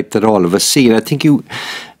phenotype that all of us see. And I think you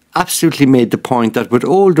absolutely made the point that with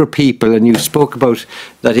older people, and you spoke about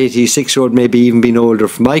that 86-year-old maybe even being older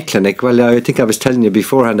from my clinic. Well, I think I was telling you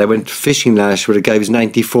beforehand, I went fishing last year with a guy who was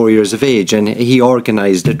 94 years of age, and he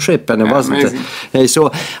organised a trip, and it wasn't.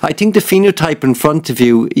 So I think the phenotype in front of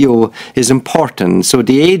you, is important. So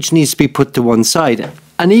the age needs to be put to one side.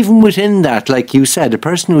 And even within that, like you said, a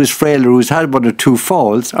person who is frail or who's had one or two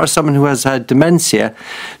falls, or someone who has had dementia,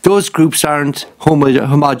 those groups aren't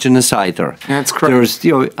homogeneous either. That's correct.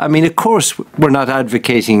 There's, of course, we're not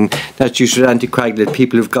advocating that you should anticoagulate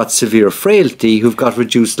people who've got severe frailty, who've got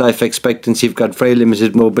reduced life expectancy, who've got very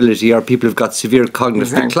limited mobility, or people who've got severe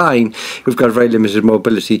cognitive decline, who've got very limited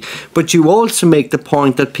mobility. But you also make the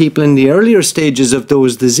point that people in the earlier stages of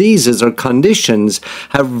those diseases or conditions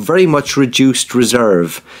have very much reduced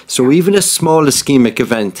reserve. So even a small ischemic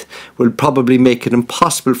event will probably make it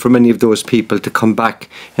impossible for many of those people to come back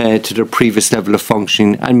to their previous level of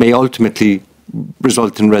functioning, and may ultimately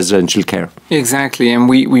result in residential care. Exactly, and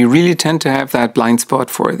we really tend to have that blind spot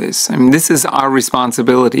for this. I mean, this is our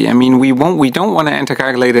responsibility. I mean, we don't want to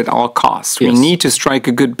anticoagulate at all costs. Yes. We need to strike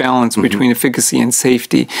a good balance between efficacy and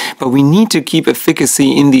safety, but we need to keep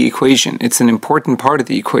efficacy in the equation. It's an important part of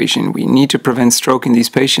the equation. We need to prevent stroke in these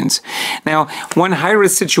patients. Now, one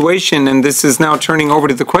high-risk situation, and this is now turning over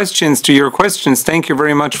to your questions. Thank you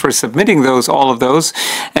very much for submitting all of those,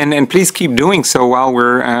 and please keep doing so while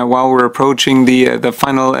we're approaching the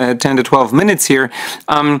final 10 to 12 minutes here.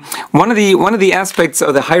 One of the aspects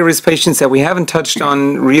of the high-risk patients that we haven't touched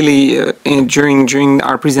on really during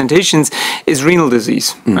our presentations is renal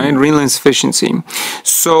disease, right? Renal insufficiency.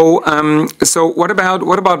 So what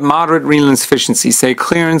about moderate renal insufficiency, say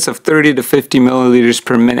clearance of 30 to 50 milliliters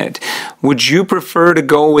per minute? Would you prefer to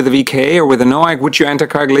go with a VKA or with a NOAC? Would you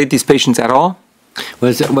anticoagulate these patients at all?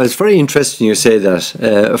 Well, it's very interesting you say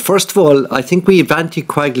that. First of all, I think we've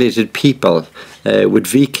anticoagulated people with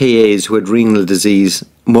VKAs who had renal disease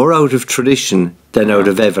more out of tradition than out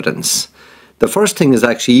of evidence. The first thing is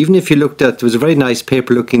actually, even if you looked at, there was a very nice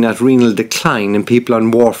paper looking at renal decline in people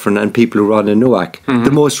on warfarin and people who were on a NOAC.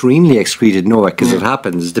 The most renally excreted NOAC, as it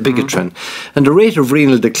happens, is the bigotrin. And the rate of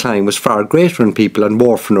renal decline was far greater in people on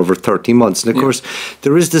warfarin over 30 months. And of course,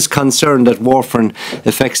 there is this concern that warfarin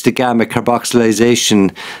affects the gamma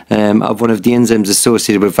carboxylation of one of the enzymes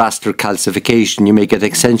associated with vascular calcification. You may get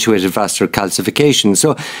accentuated vascular calcification.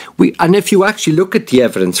 So, and if you actually look at the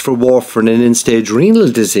evidence for warfarin in end-stage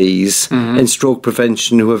renal disease, in stroke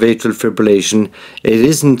prevention who have atrial fibrillation, it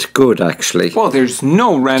isn't good actually. Well, there's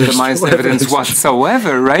no randomized evidence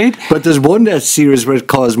whatsoever, right? But there's one that's serious where it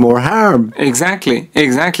caused more harm.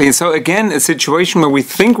 Exactly. So again, a situation where we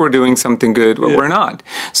think we're doing something good, but we're not.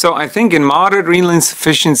 So I think in moderate renal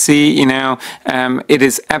insufficiency, it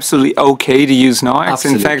is absolutely okay to use NOACs.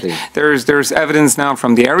 Absolutely. In fact, there's evidence now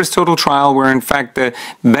from the Aristotle trial where in fact the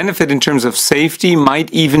benefit in terms of safety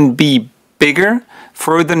might even be bigger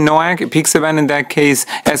for the NOAC, apixaban in that case,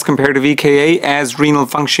 as compared to VKA, as renal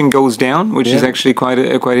function goes down, which is actually quite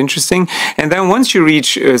interesting. And then once you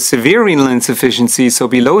reach severe renal insufficiency, so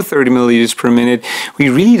below 30 milliliters per minute, we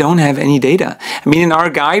really don't have any data. I mean, in our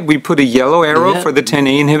guide, we put a yellow arrow for the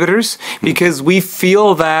 10A inhibitors because we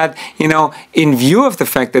feel that, in view of the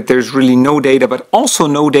fact that there's really no data, but also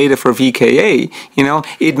no data for VKA,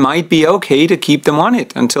 it might be okay to keep them on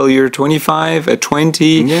it until you're 25, at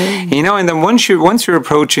 20, and then once you're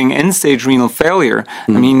approaching end-stage renal failure,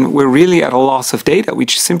 I mean, we're really at a loss of data. We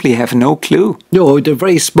just simply have no clue. No, they're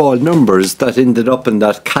very small numbers that ended up in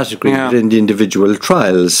that category within the individual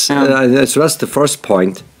trials. So that's the first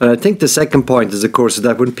point. And I think the second point is, of course,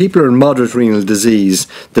 that when people are in moderate renal disease,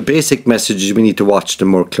 the basic message is we need to watch them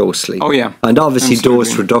more closely. Oh, yeah. And obviously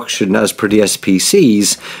dose reduction as per the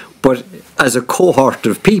SPCs, but as a cohort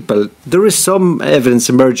of people, there is some evidence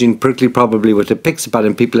emerging, particularly probably with apixaban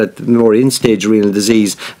in people at more in-stage renal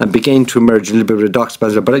disease, and beginning to emerge a little bit with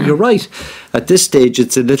doxaban. But you're right, at this stage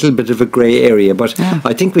it's a little bit of a grey area. But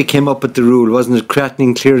I think we came up with the rule, wasn't it?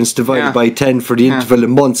 Creatinine clearance divided by 10 for the interval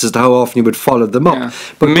in months as to how often you would follow them up.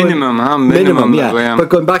 But minimum, yeah. But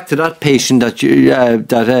going back to that patient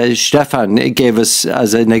that Stefan gave us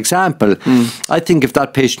as an example, I think if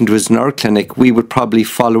that patient was in our clinic, we would probably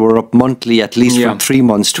follow her up monthly, at least for 3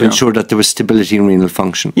 months, to ensure that there was stability in renal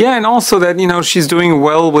function. Yeah, and also that, she's doing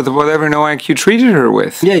well with whatever NOAC you treated her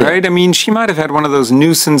with, right? I mean, she might have had one of those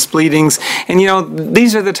nuisance bleedings, and,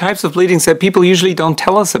 these are the types of bleedings that people usually don't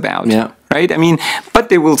tell us about. Right? I mean, but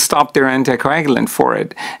they will stop their anticoagulant for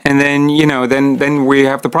it. And then, then we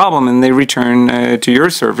have the problem and they return to your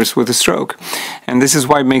service with a stroke. And this is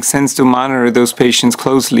why it makes sense to monitor those patients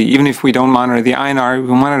closely. Even if we don't monitor the INR, we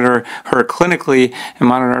monitor her clinically and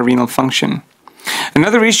monitor her renal function.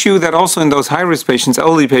 Another issue that also in those high-risk patients,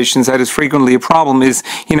 elderly patients, that is frequently a problem is,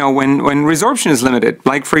 when resorption is limited.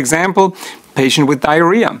 Like, for example, patient with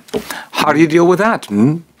diarrhea. How do you deal with that?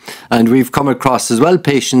 And we've come across as well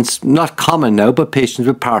patients, not common now, but patients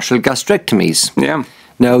with partial gastrectomies.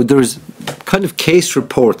 Now, there's kind of case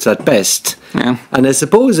reports at best. And I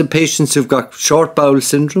suppose in patients who've got short bowel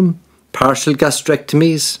syndrome, partial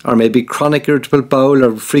gastrectomies, or maybe chronic irritable bowel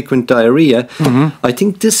or frequent diarrhea, I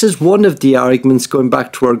think this is one of the arguments, going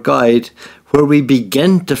back to our guide, where we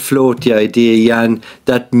begin to float the idea, Jan,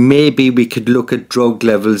 that maybe we could look at drug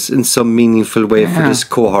levels in some meaningful way for this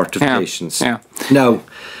cohort of patients. Now,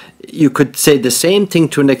 you could say the same thing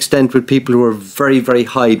to an extent with people who are very, very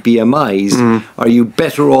high BMIs. Are you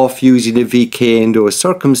better off using a VK in those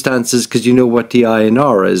circumstances because you know what the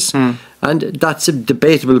INR is? And that's a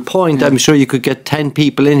debatable point. I'm sure you could get 10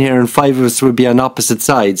 people in here and 5 of us would be on opposite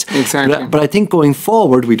sides. Exactly. But I think going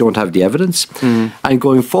forward, we don't have the evidence. And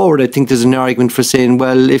going forward, I think there's an argument for saying,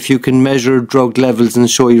 well, if you can measure drug levels and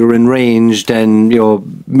show you're in range, then,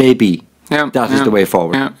 maybe that is the way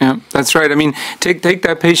forward. That's right. I mean, take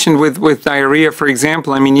that patient with diarrhea, for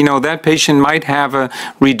example. I mean, that patient might have a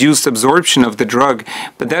reduced absorption of the drug,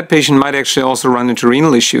 but that patient might actually also run into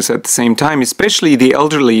renal issues at the same time, especially the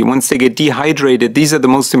elderly. Once they get dehydrated, these are the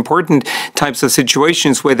most important types of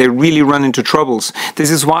situations where they really run into troubles. This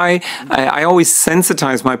is why I always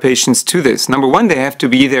sensitize my patients to this. Number one, they have to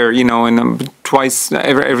be there, twice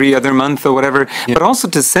every other month or whatever, but also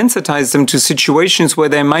to sensitize them to situations where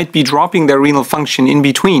they might be dropping their renal function in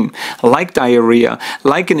between, like diarrhea,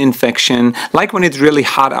 like an infection, like when it's really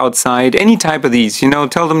hot outside, any type of these.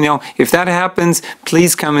 Tell them, if that happens,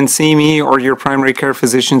 please come and see me or your primary care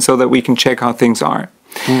physician so that we can check how things are.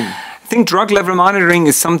 think drug level monitoring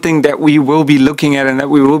is something that we will be looking at and that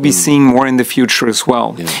we will be seeing more in the future as well.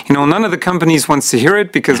 Yeah. You know, none of the companies wants to hear it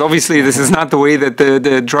because obviously this is not the way that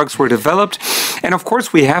the drugs were developed. And of course,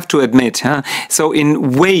 we have to admit, so in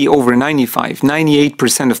way over 95,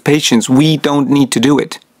 98% of patients, we don't need to do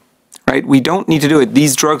it. Right? We don't need to do it.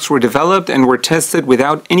 These drugs were developed and were tested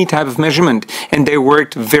without any type of measurement, and they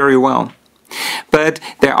worked very well. But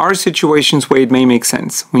there are situations where it may make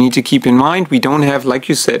sense. We need to keep in mind we don't have, like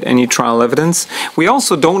you said, any trial evidence. We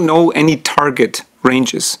also don't know any target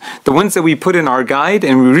ranges. The ones that we put in our guide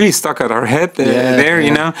and we really stuck out our head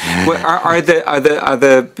you know, are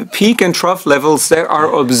the peak and trough levels that are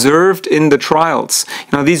observed in the trials.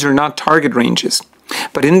 You know, these are not target ranges.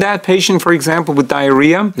 But in that patient, for example, with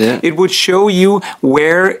diarrhea, it would show you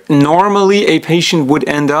where normally a patient would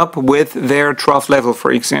end up with their trough level, for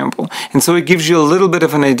example. And so it gives you a little bit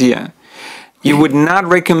of an idea. You would not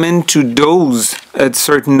recommend to dose a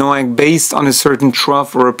certain NOAC based on a certain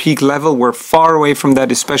trough or a peak level. We're far away from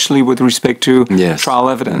that, especially with respect to trial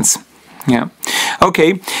evidence. Yeah.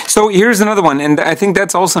 Okay. So here's another one, and I think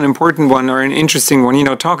that's also an important one or an interesting one. You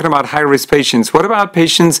know, talking about high-risk patients. What about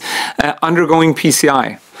patients undergoing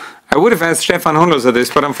PCI? I would have asked Stefan Honloser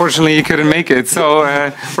this, but unfortunately he couldn't make it. So,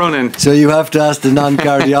 Ronan. So you have to ask the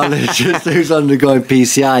non-cardiologist who's undergoing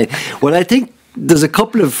PCI. Well, I think there's a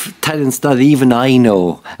couple of tenets that even I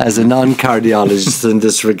know as a non-cardiologist in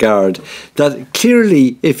this regard, that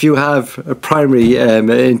clearly if you have a primary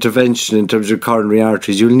intervention in terms of coronary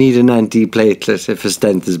arteries, you'll need an antiplatelet if a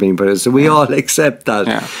stent is being put in. So we all accept that.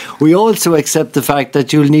 Yeah. We also accept the fact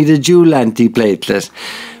that you'll need a dual antiplatelet.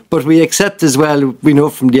 But we accept as well, we know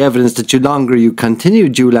from the evidence that the longer you continue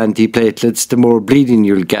dual antiplatelets, the more bleeding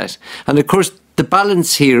you'll get. And of course, the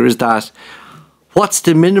balance here is that what's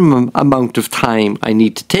the minimum amount of time I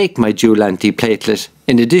need to take my dual antiplatelet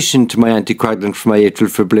in addition to my anticoagulant for my atrial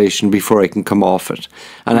fibrillation before I can come off it?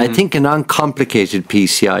 And I think in uncomplicated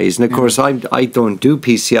PCIs, and of course I don't do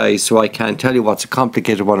PCIs, so I can't tell you what's a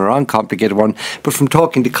complicated one or uncomplicated one, but from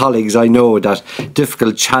talking to colleagues I know that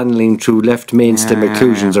difficult channeling through left mainstem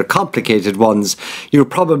occlusions are complicated ones. You're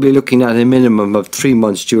probably looking at a minimum of 3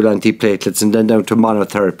 months dual antiplatelets and then down to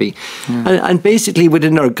monotherapy. And basically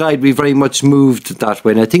within our guide we very much moved that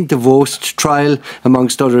way, and I think the VOST trial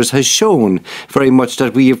amongst others has shown very much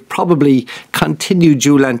that we have probably continued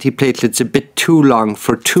dual antiplatelets a bit too long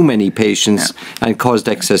for too many patients and caused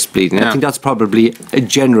excess bleeding. I think that's probably a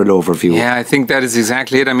general overview. Yeah, I think that is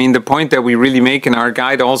exactly it. I mean, the point that we really make in our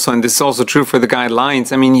guide also, and this is also true for the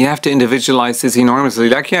guidelines, I mean, you have to individualize this enormously.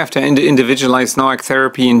 Like you have to individualize NOAC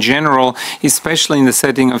therapy in general, especially in the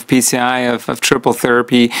setting of PCI, of triple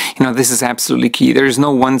therapy. You know, this is absolutely key. There is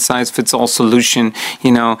no one-size-fits-all solution,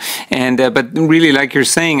 you know. And but really, like you're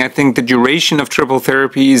saying, I think the duration of triple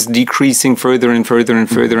therapy is decreasing further and further and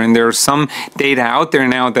further. And there are some data out there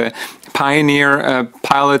now, the Pioneer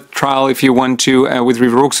pilot trial, if you want to, with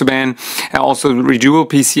rivaroxaban, also Redual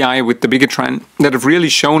PCI with the Bigatran, that have really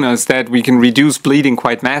shown us that we can reduce bleeding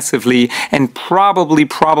quite massively, and probably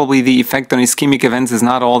the effect on ischemic events is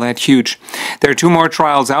not all that huge. There are 2 more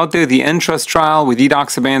trials out there, the Entrust trial with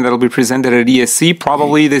edoxaban that will be presented at ESC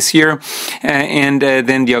probably this year, and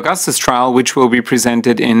then the Augustus trial, which will be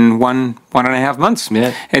presented in one and a half months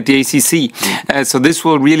at the ACC. So this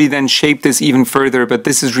will really then shape this even further, but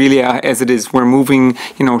this is really as it is, we're moving,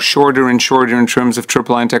 you know, shorter and shorter in terms of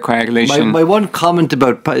triple anticoagulation. My one comment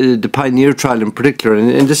about the Pioneer trial in particular,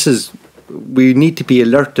 and this is, we need to be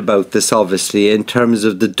alert about this obviously in terms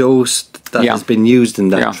of the dose that has been used in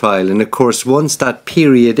that trial. And of course, once that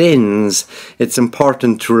period ends, it's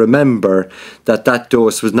important to remember that that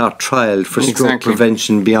dose was not trialed for stroke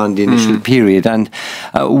prevention beyond the initial period. And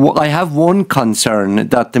I have one concern,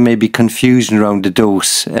 that there may be confusion around the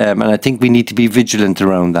dose, and I think we need to be vigilant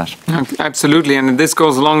around that. Absolutely, and this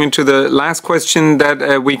goes along into the last question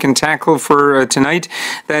that we can tackle for tonight.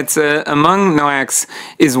 That's among NOACs,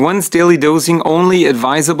 is once daily dosing only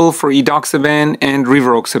advisable for edoxaban and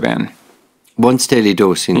rivaroxaban? Once daily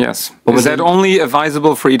dosing. Yes. Is that only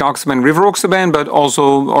advisable for edoxaban, rivaroxaban, but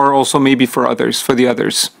also maybe for others, for the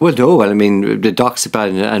others? Well, no. Well, I mean, the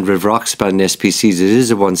edoxaban and rivaroxaban SPCs, it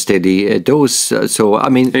is a once daily dose. So, I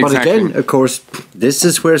mean, but again, of course, this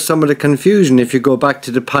is where some of the confusion, if you go back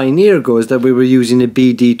to the Pioneer, goes that we were using a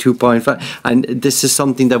BD 2.5, and this is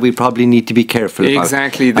something that we probably need to be careful about.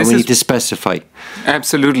 Exactly. And we need to specify.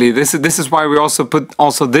 Absolutely. This is why we also put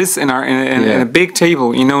this in our in a big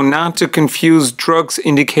table. You know, not to confuse drugs,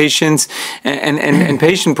 indications, and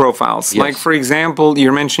patient profiles. Like, for example,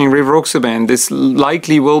 you're mentioning rivaroxaban. This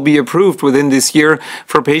likely will be approved within this year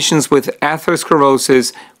for patients with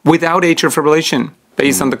atherosclerosis without atrial fibrillation.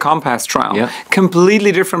 based on the COMPASS trial. Yeah.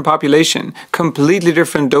 Completely different population, completely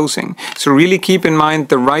different dosing. So really keep in mind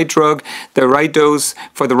the right drug, the right dose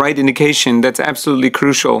for the right indication. That's absolutely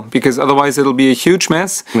crucial, because otherwise it'll be a huge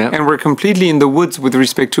mess, and we're completely in the woods with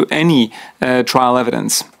respect to any trial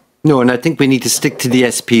evidence. No, and I think we need to stick to the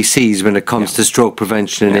SPCs when it comes to stroke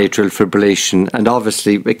prevention and atrial fibrillation. And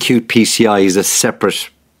obviously, acute PCI is a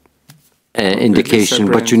separate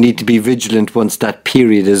indication, but you need to be vigilant once that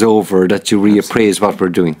period is over, that you reappraise what we're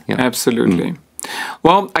doing. Yeah. Absolutely.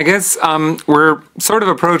 Well, I guess we're sort of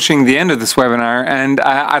approaching the end of this webinar, and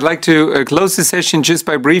I'd like to close the session just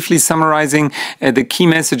by briefly summarizing the key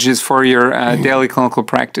messages for your daily clinical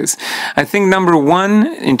practice. I think number one,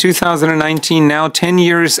 in 2019, now 10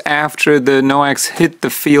 years after the NOACs hit the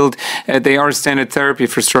field, they are standard therapy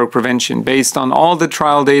for stroke prevention, based on all the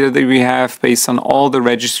trial data that we have, based on all the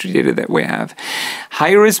registry data that we have.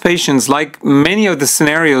 High-risk patients, like many of the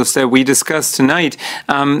scenarios that we discussed tonight,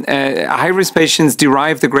 high-risk patients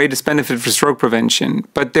derive the greatest benefit for stroke prevention,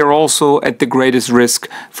 but they're also at the greatest risk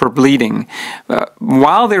for bleeding.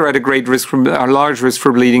 While they're at a large risk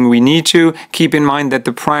for bleeding, we need to keep in mind that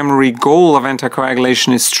the primary goal of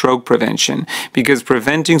anticoagulation is stroke prevention, because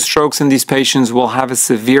preventing strokes in these patients will have a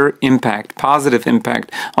severe impact, positive impact,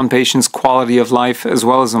 on patients' quality of life as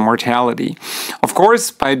well as on mortality. Of course,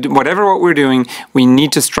 by whatever what we're doing, we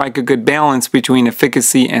need to strike a good balance between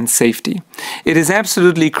efficacy and safety. It is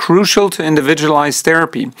absolutely crucial to individualize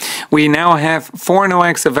therapy. We now have 4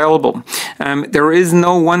 NOACs available. There is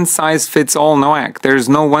no one-size-fits-all NOAC. There's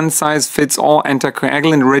no one-size-fits-all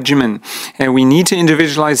anticoagulant regimen. We need to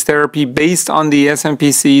individualize therapy based on the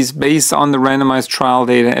SMPCs, based on the randomized trial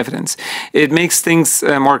data evidence. It makes things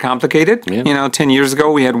more complicated. Yeah. You know, 10 years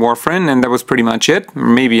ago we had warfarin, and that was pretty much it.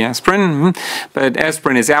 Maybe aspirin, but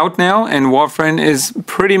aspirin is out now, and warfarin is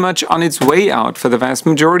pretty much on its way out for the vast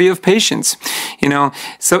majority of patients. You know,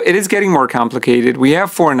 so it is getting more complicated. We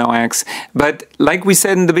have 4 NOACs, but like we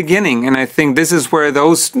said in the beginning, and I think this is where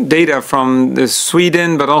those data from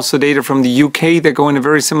Sweden, but also data from the UK that go in a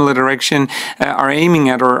very similar direction, are aiming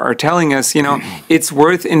at, or are telling us, you know, it's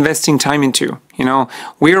worth investing time into. You know,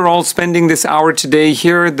 we're all spending this hour today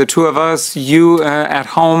here, the two of us, you at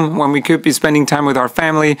home, when we could be spending time with our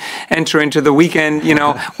family, enter into the weekend. You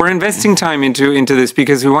know, we're investing time into this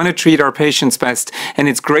because we want to treat our patients best. And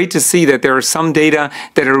it's great to see that there are some data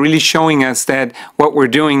that are really showing us that what we're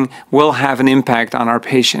doing will have an impact on our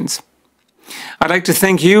patients. I'd like to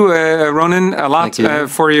thank you, Ronan, a lot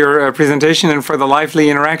for your presentation and for the lively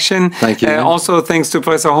interaction. Thank you. Also, thanks to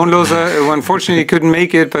Professor Hohenloser, who unfortunately couldn't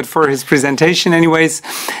make it, but for his presentation anyways.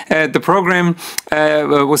 The program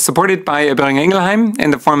was supported by Boehringer Ingelheim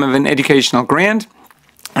in the form of an educational grant.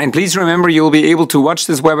 And please remember, you'll be able to watch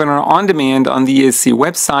this webinar on demand on the ESC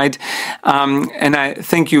website. And I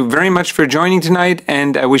thank you very much for joining tonight,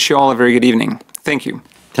 and I wish you all a very good evening. Thank you.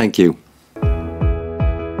 Thank you.